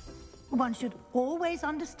clothing. One should always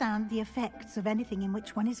understand the effects of anything in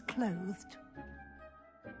which one is clothed.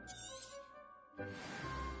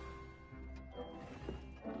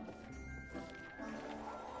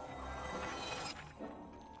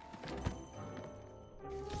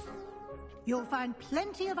 You'll find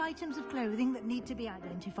plenty of items of clothing that need to be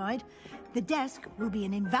identified. The desk will be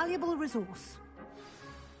an invaluable resource.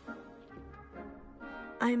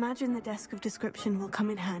 I imagine the desk of description will come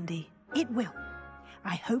in handy. It will.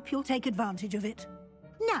 I hope you'll take advantage of it.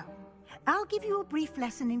 Now, I'll give you a brief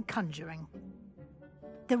lesson in conjuring.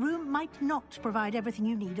 The room might not provide everything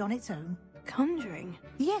you need on its own. Conjuring?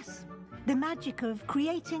 Yes, the magic of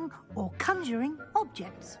creating or conjuring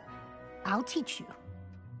objects. I'll teach you.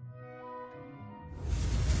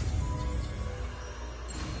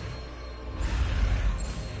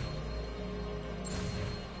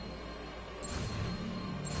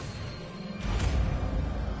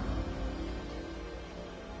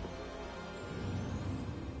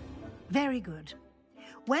 Very good.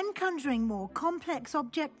 When conjuring more complex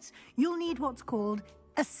objects, you'll need what's called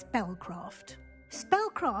a spellcraft.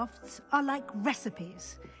 Spellcrafts are like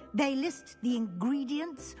recipes. They list the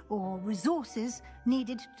ingredients or resources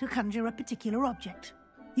needed to conjure a particular object.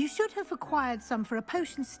 You should have acquired some for a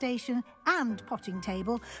potion station and potting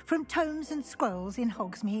table from tomes and scrolls in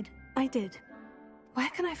Hogsmeade. I did. Where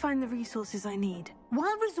can I find the resources I need?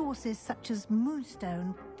 While resources such as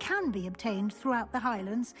moonstone can be obtained throughout the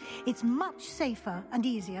Highlands, it's much safer and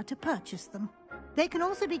easier to purchase them. They can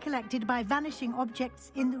also be collected by vanishing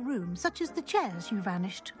objects in the room, such as the chairs you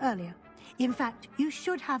vanished earlier. In fact, you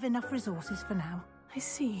should have enough resources for now. I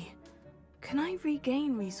see. Can I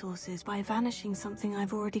regain resources by vanishing something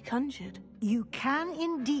I've already conjured? You can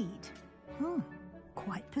indeed.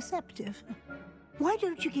 Quite perceptive. Why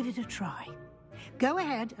don't you give it a try? Go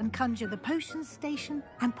ahead and conjure the potion station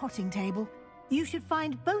and potting table. You should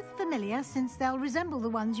find both familiar, since they'll resemble the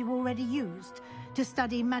ones you've already used to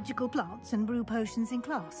study magical plants and brew potions in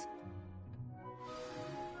class.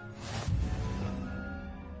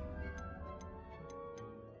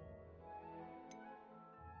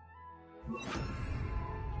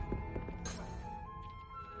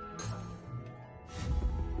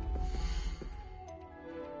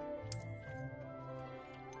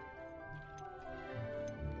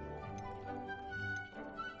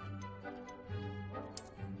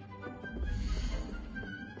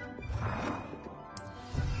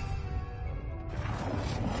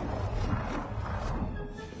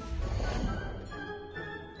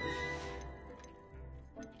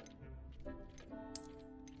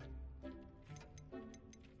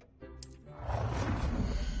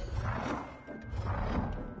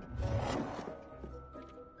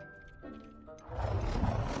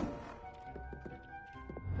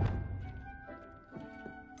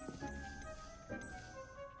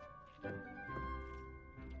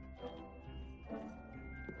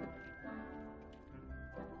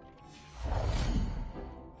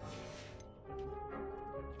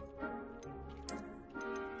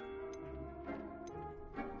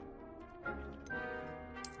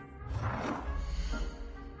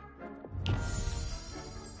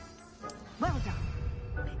 Well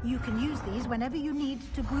done. You can use these whenever you need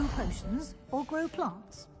to brew potions or grow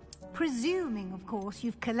plants. Presuming, of course,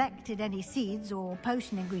 you've collected any seeds or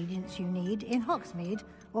potion ingredients you need in Hogsmeade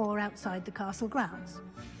or outside the castle grounds.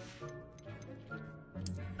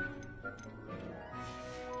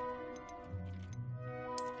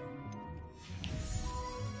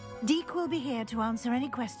 Deke will be here to answer any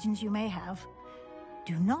questions you may have.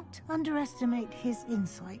 Do not underestimate his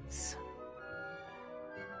insights.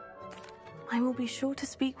 I will be sure to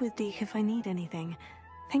speak with Deke if I need anything.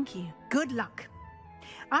 Thank you. Good luck.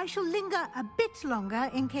 I shall linger a bit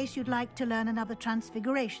longer in case you'd like to learn another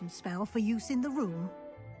transfiguration spell for use in the room.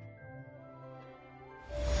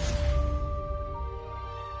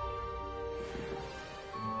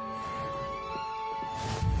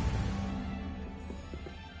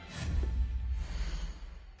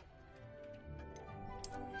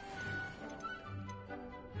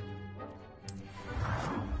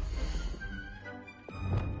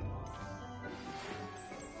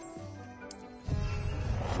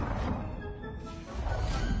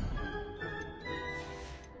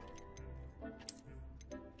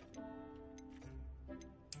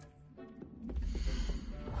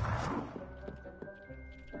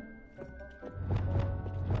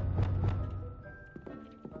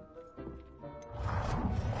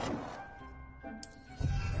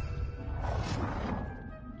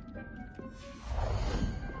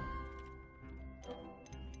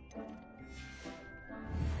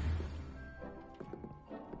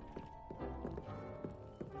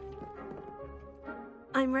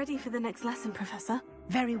 I'm ready for the next lesson, Professor.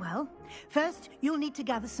 Very well. First, you'll need to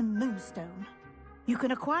gather some moonstone. You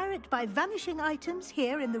can acquire it by vanishing items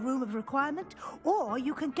here in the Room of Requirement, or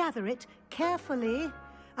you can gather it carefully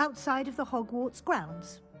outside of the Hogwarts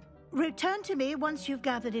grounds. Return to me once you've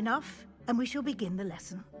gathered enough, and we shall begin the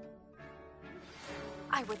lesson.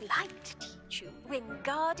 I would like to teach you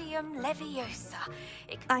Wingardium Leviosa.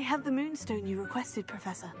 I have the moonstone you requested,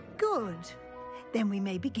 Professor. Good. Then we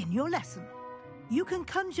may begin your lesson. You can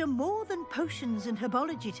conjure more than potions and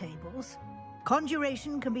herbology tables.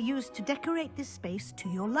 Conjuration can be used to decorate this space to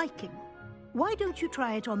your liking. Why don't you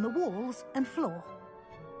try it on the walls and floor?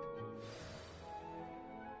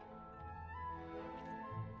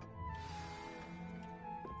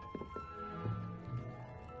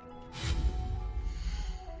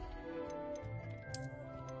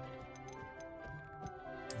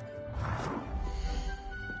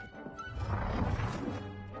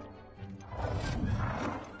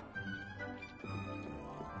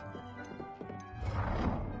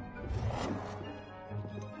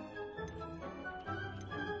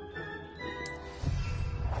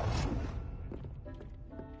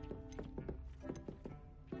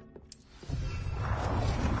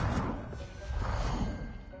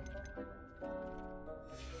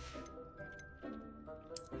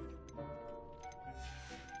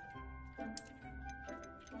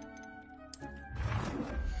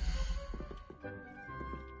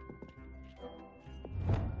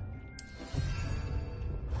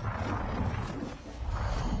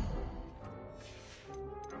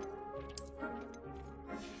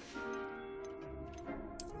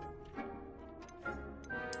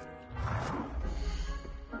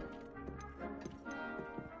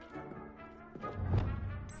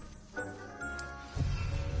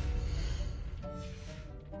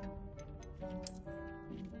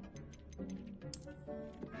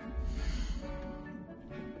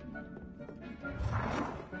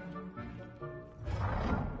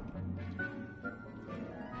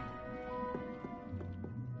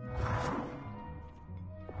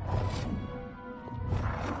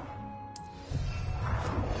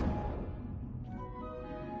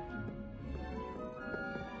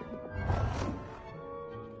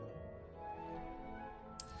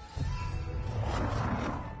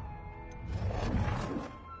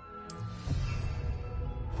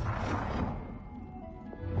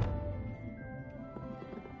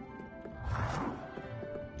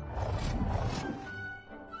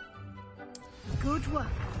 Good work.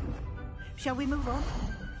 Shall we move on?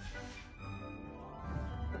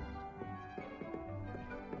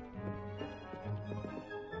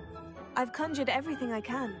 I've conjured everything I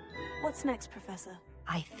can. What's next, Professor?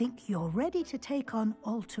 I think you're ready to take on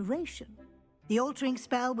alteration. The altering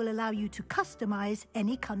spell will allow you to customize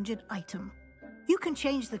any conjured item. You can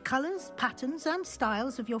change the colors, patterns, and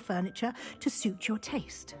styles of your furniture to suit your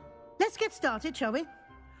taste. Let's get started, shall we?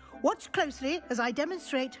 Watch closely as I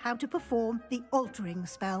demonstrate how to perform the altering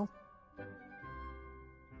spell.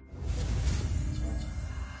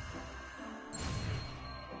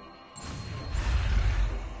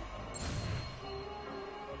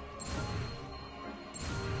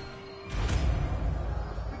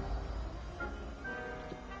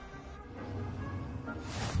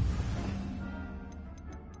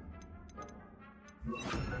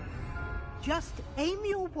 Just aim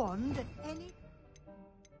your wand at any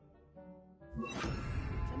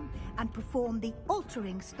and perform the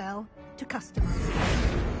altering spell to customize.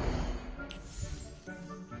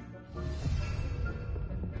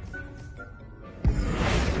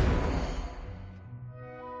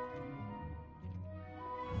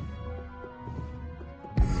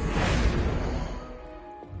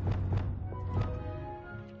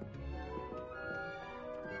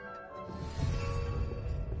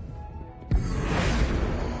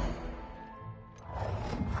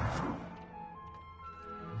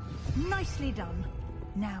 Nicely done.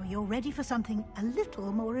 Now you're ready for something a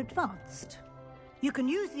little more advanced. You can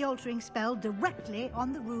use the altering spell directly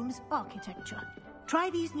on the room's architecture. Try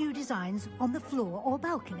these new designs on the floor or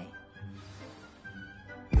balcony.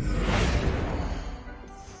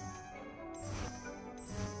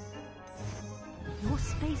 Your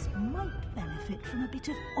space might benefit from a bit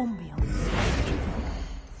of ambiance. What do you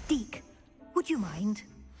think? Deke, would you mind?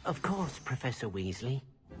 Of course, Professor Weasley.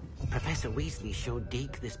 Professor Weasley showed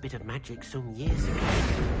Deke this bit of magic some years ago.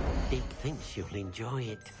 Deke thinks you'll enjoy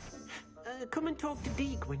it. Come and talk to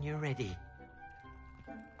Deke when you're ready.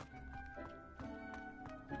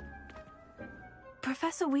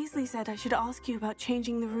 Professor Weasley said I should ask you about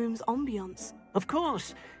changing the room's ambiance. Of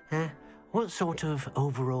course. What sort of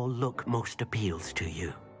overall look most appeals to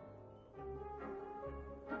you?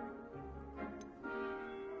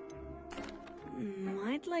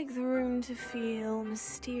 like the room to feel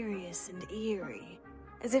mysterious and eerie,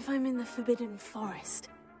 as if I'm in the Forbidden Forest,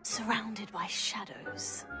 surrounded by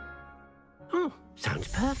shadows. Oh, sounds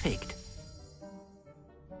perfect.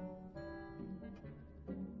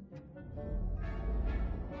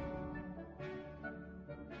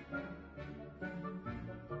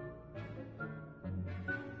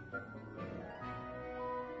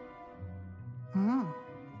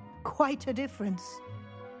 Quite a difference.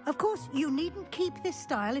 Of course, you needn't keep this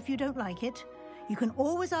style if you don't like it. You can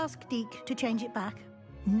always ask Deke to change it back.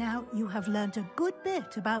 Now you have learnt a good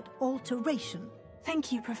bit about alteration.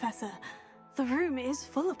 Thank you, Professor. The room is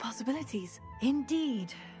full of possibilities.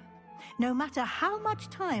 Indeed. No matter how much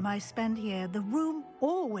time I spend here, the room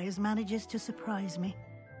always manages to surprise me.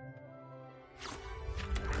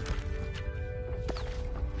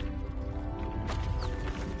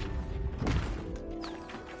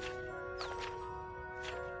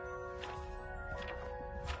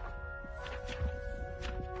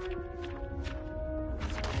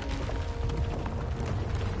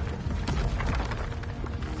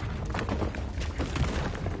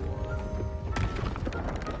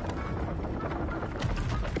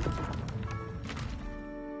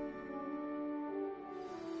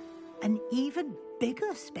 An even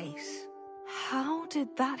bigger space. How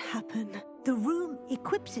did that happen? The room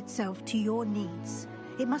equips itself to your needs.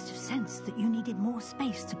 It must have sensed that you needed more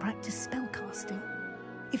space to practice spellcasting.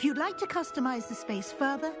 If you'd like to customize the space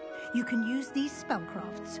further, you can use these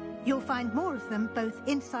spellcrafts. You'll find more of them both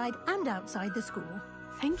inside and outside the school.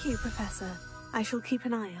 Thank you, Professor. I shall keep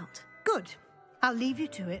an eye out. Good. I'll leave you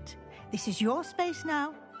to it. This is your space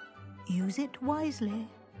now. Use it wisely.